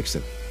Marcus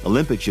Dixon,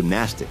 Olympic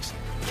gymnastics,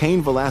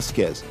 Cain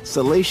Velasquez,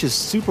 salacious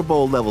Super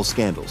Bowl-level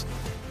scandals.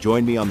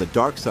 Join me on the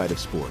dark side of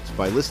sports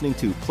by listening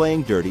to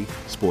Playing Dirty: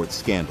 Sports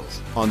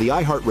Scandals on the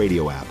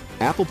iHeartRadio app,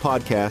 Apple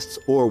Podcasts,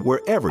 or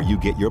wherever you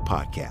get your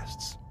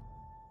podcasts.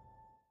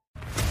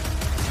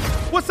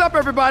 What's up,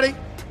 everybody?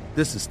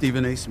 This is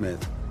Stephen A.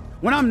 Smith.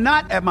 When I'm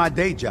not at my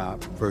day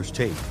job, First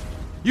Take,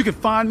 you can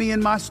find me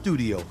in my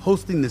studio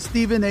hosting the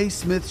Stephen A.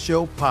 Smith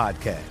Show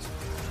podcast.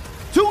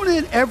 Tune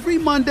in every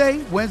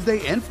Monday,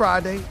 Wednesday, and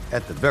Friday,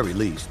 at the very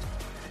least,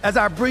 as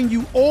I bring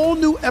you all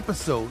new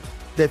episodes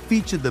that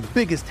feature the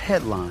biggest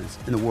headlines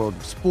in the world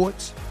of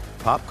sports,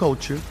 pop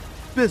culture,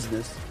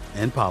 business,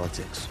 and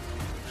politics.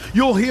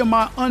 You'll hear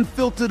my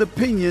unfiltered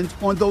opinions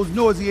on those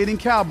nauseating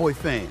Cowboy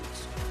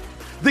fans,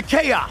 the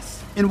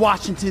chaos in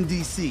Washington,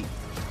 D.C.,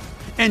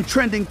 and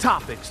trending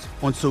topics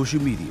on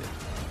social media,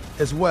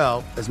 as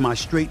well as my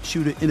straight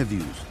shooter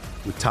interviews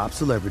with top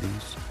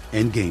celebrities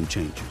and game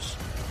changers.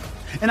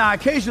 And I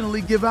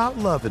occasionally give out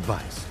love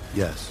advice.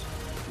 Yes,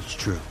 it's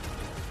true.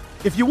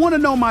 If you want to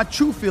know my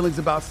true feelings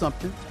about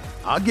something,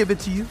 I'll give it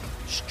to you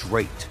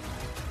straight.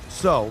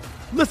 So,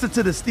 listen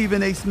to the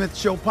Stephen A. Smith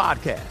Show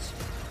podcast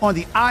on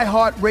the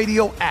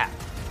iHeartRadio app,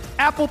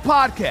 Apple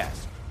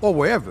Podcasts, or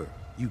wherever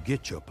you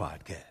get your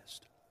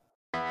podcast.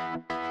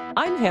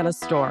 I'm Hannah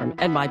Storm,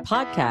 and my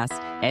podcast,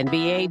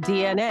 NBA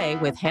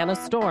DNA with Hannah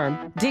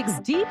Storm, digs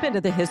deep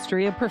into the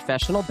history of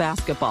professional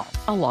basketball,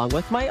 along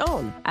with my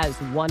own, as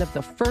one of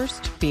the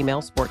first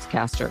female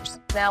sportscasters.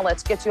 Now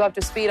let's get you up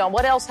to speed on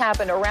what else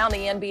happened around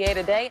the NBA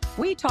today.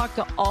 We talked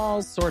to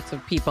all sorts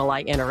of people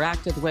I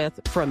interacted with,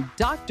 from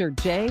Dr.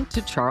 J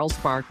to Charles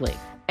Barkley,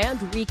 and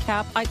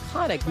recap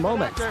iconic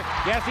moments.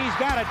 Yes, he's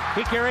got it.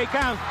 Here he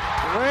comes.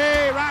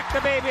 Way rock the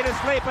baby to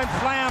sleep and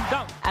slam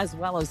dunk. As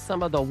well as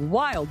some of the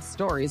wild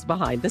stories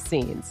behind the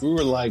scenes. We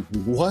were like,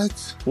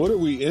 what? What are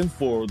we in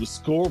for? The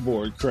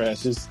scoreboard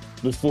crashes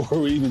before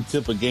we even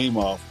tip a game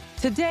off.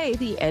 Today,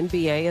 the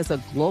NBA is a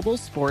global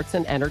sports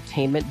and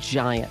entertainment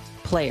giant.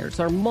 Players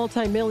are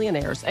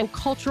multimillionaires and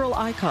cultural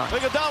icons.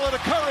 Iguodala to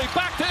Curry,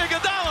 back to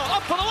Iguodala,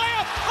 up for the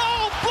layup.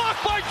 Oh,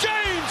 blocked by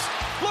James.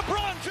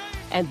 LeBron James.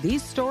 And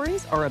these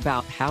stories are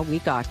about how we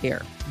got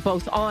here,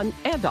 both on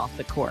and off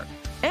the court.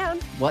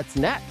 And what's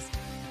next?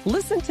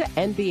 Listen to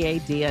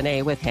NBA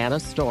DNA with Hannah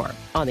Storm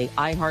on the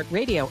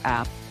iHeartRadio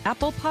app,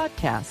 Apple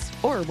Podcasts,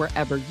 or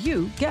wherever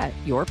you get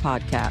your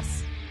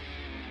podcasts.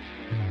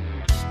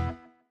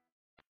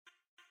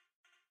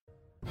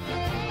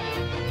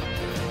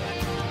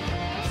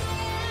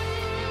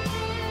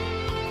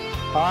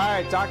 All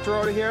right, Dr.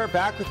 Oda here,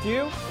 back with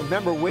you.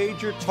 Remember,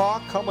 Wager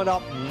Talk coming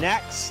up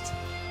next.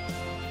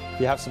 If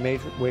you have some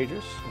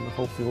wagers, and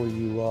hopefully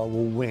you will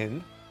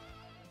win.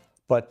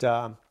 But,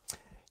 so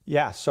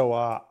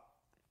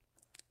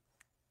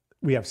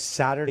we have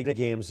Saturday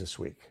games this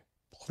week.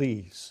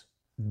 Please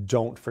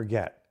don't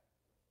forget.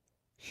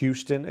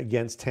 Houston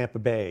against Tampa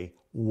Bay,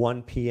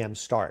 1 p.m.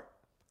 start.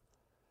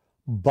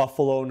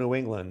 Buffalo, New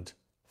England,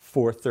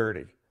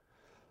 4:30.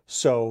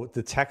 So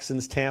the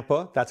Texans,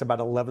 Tampa, that's about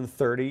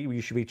 11:30.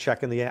 You should be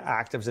checking the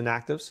actives and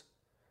inactives.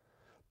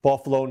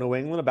 Buffalo, New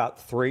England, about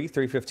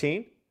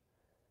 3:15.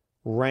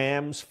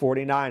 Rams,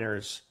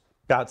 49ers,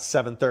 about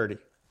 7:30.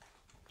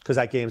 Because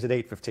that game's at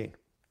 8:15.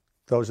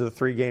 Those are the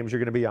 3 games you're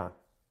going to be on.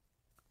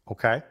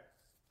 Okay?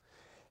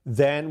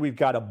 Then we've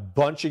got a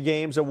bunch of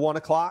games at 1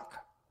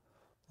 o'clock.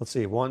 Let's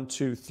see, 1,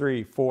 2,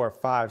 3, 4,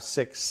 5,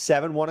 6,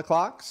 7 1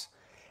 o'clocks.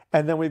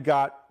 And then we've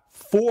got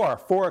 4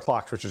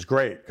 o'clocks, which is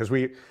great because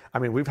we've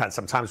had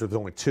some times with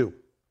only 2.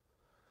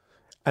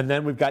 And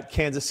then we've got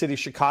Kansas City,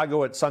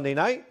 Chicago at Sunday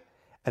night.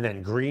 and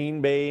then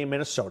Green Bay,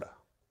 Minnesota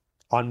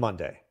on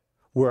Monday,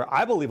 where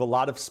I believe a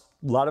lot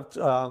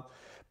of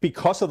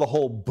because of the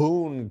whole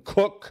Boone,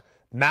 Cook,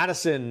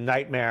 Madison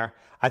nightmare,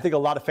 I think a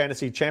lot of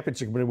fantasy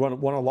championships are going to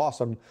won or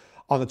lost on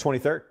the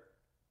 23rd.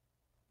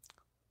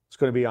 It's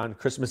going to be on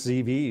Christmas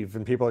Eve,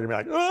 and people are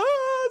going to be like,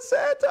 "Oh,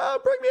 Santa,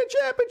 bring me a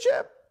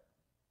championship."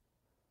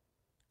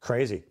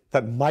 Crazy.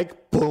 That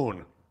Mike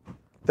Boone,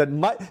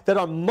 that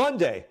on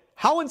Monday,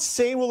 how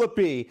insane will it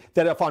be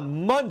that if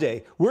on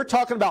Monday we're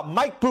talking about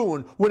Mike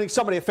Boone winning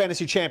somebody a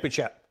fantasy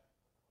championship?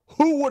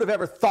 Who would have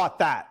ever thought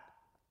that?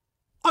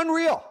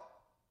 Unreal.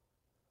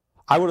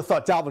 I would have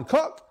thought Dalvin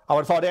Cook. I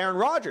would have thought Aaron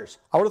Rodgers.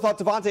 I would have thought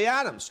Devontae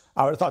Adams.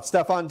 I would have thought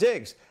Stephon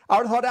Diggs. I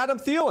would have thought Adam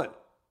Thielen.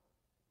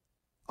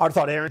 I would have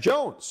thought Aaron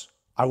Jones.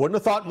 I wouldn't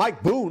have thought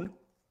Mike Boone.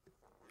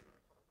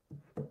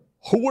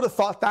 Who would have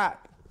thought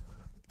that?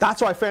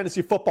 That's why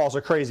fantasy football is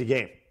a crazy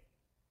game.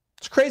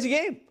 It's a crazy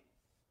game.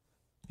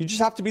 You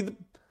just have to be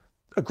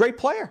a great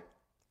player.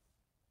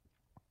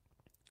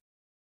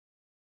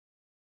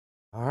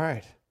 All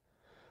right.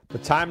 The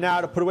time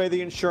now to put away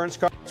the insurance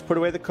cards, put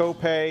away the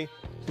copay.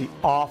 The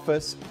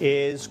office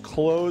is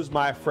closed,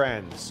 my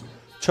friends.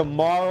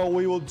 Tomorrow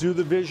we will do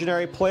the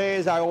visionary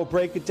plays. I will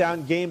break it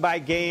down game by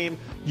game.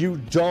 You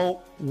don't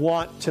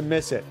want to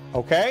miss it,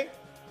 okay?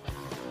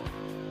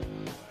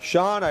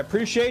 Sean, I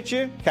appreciate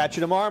you. Catch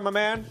you tomorrow, my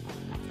man.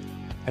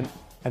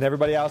 And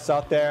everybody else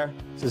out there,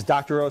 this is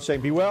Dr. Rose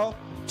saying, be well,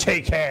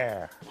 take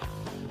care.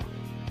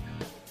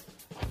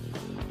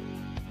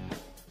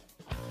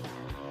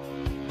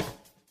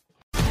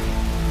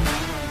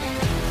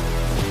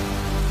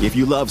 If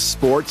you love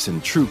sports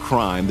and true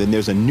crime, then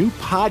there's a new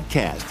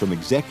podcast from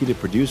executive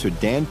producer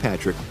Dan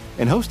Patrick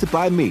and hosted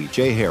by me,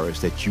 Jay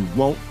Harris, that you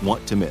won't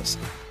want to miss.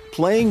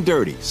 Playing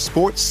Dirty: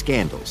 Sports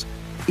Scandals.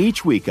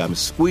 Each week, I'm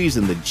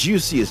squeezing the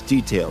juiciest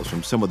details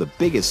from some of the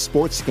biggest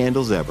sports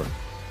scandals ever.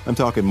 I'm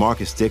talking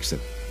Marcus Dixon,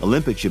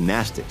 Olympic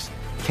gymnastics,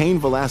 Cain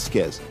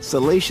Velasquez,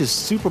 salacious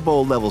Super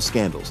Bowl-level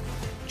scandals.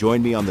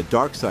 Join me on the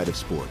dark side of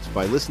sports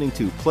by listening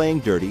to Playing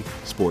Dirty: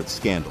 Sports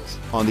Scandals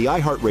on the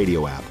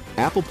iHeartRadio app,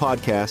 Apple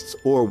Podcasts,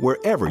 or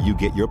wherever you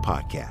get your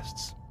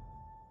podcasts.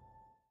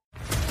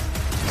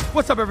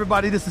 What's up,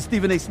 everybody? This is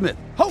Stephen A. Smith,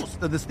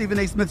 host of the Stephen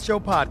A. Smith Show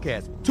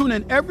podcast. Tune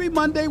in every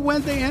Monday,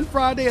 Wednesday, and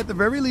Friday at the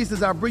very least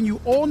as I bring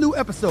you all new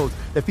episodes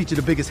that feature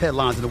the biggest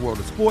headlines in the world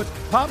of sports,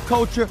 pop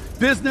culture,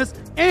 business,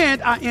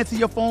 and I answer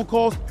your phone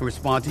calls and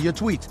respond to your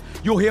tweets.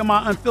 You'll hear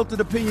my unfiltered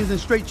opinions and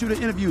straight-shooter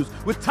interviews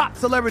with top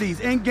celebrities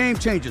and game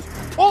changers.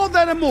 All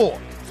that and more.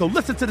 So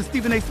listen to the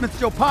Stephen A. Smith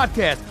Show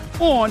podcast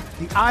on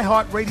the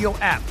iHeartRadio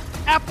app,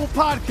 Apple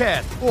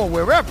Podcasts, or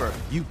wherever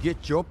you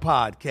get your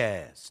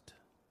podcast.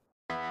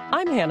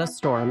 I'm Hannah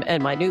Storm,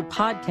 and my new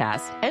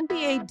podcast,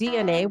 NBA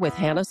DNA with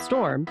Hannah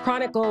Storm,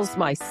 chronicles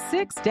my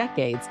 6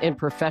 decades in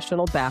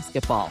professional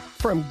basketball.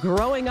 From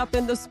growing up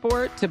in the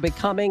sport to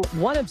becoming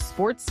one of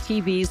sports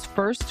TV's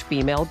first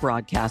female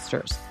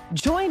broadcasters.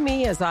 Join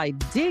me as I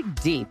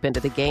dig deep into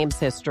the game's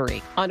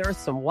history, unearth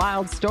some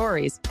wild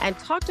stories, and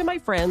talk to my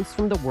friends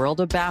from the world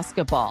of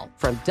basketball,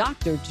 from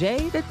Dr.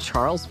 J to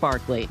Charles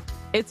Barkley.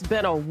 It's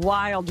been a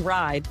wild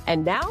ride,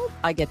 and now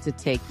I get to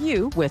take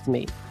you with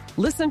me.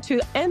 Listen to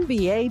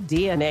NBA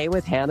DNA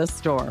with Hannah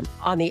Storm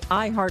on the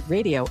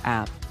iHeartRadio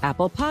app,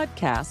 Apple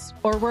Podcasts,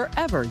 or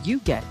wherever you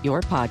get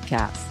your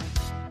podcasts.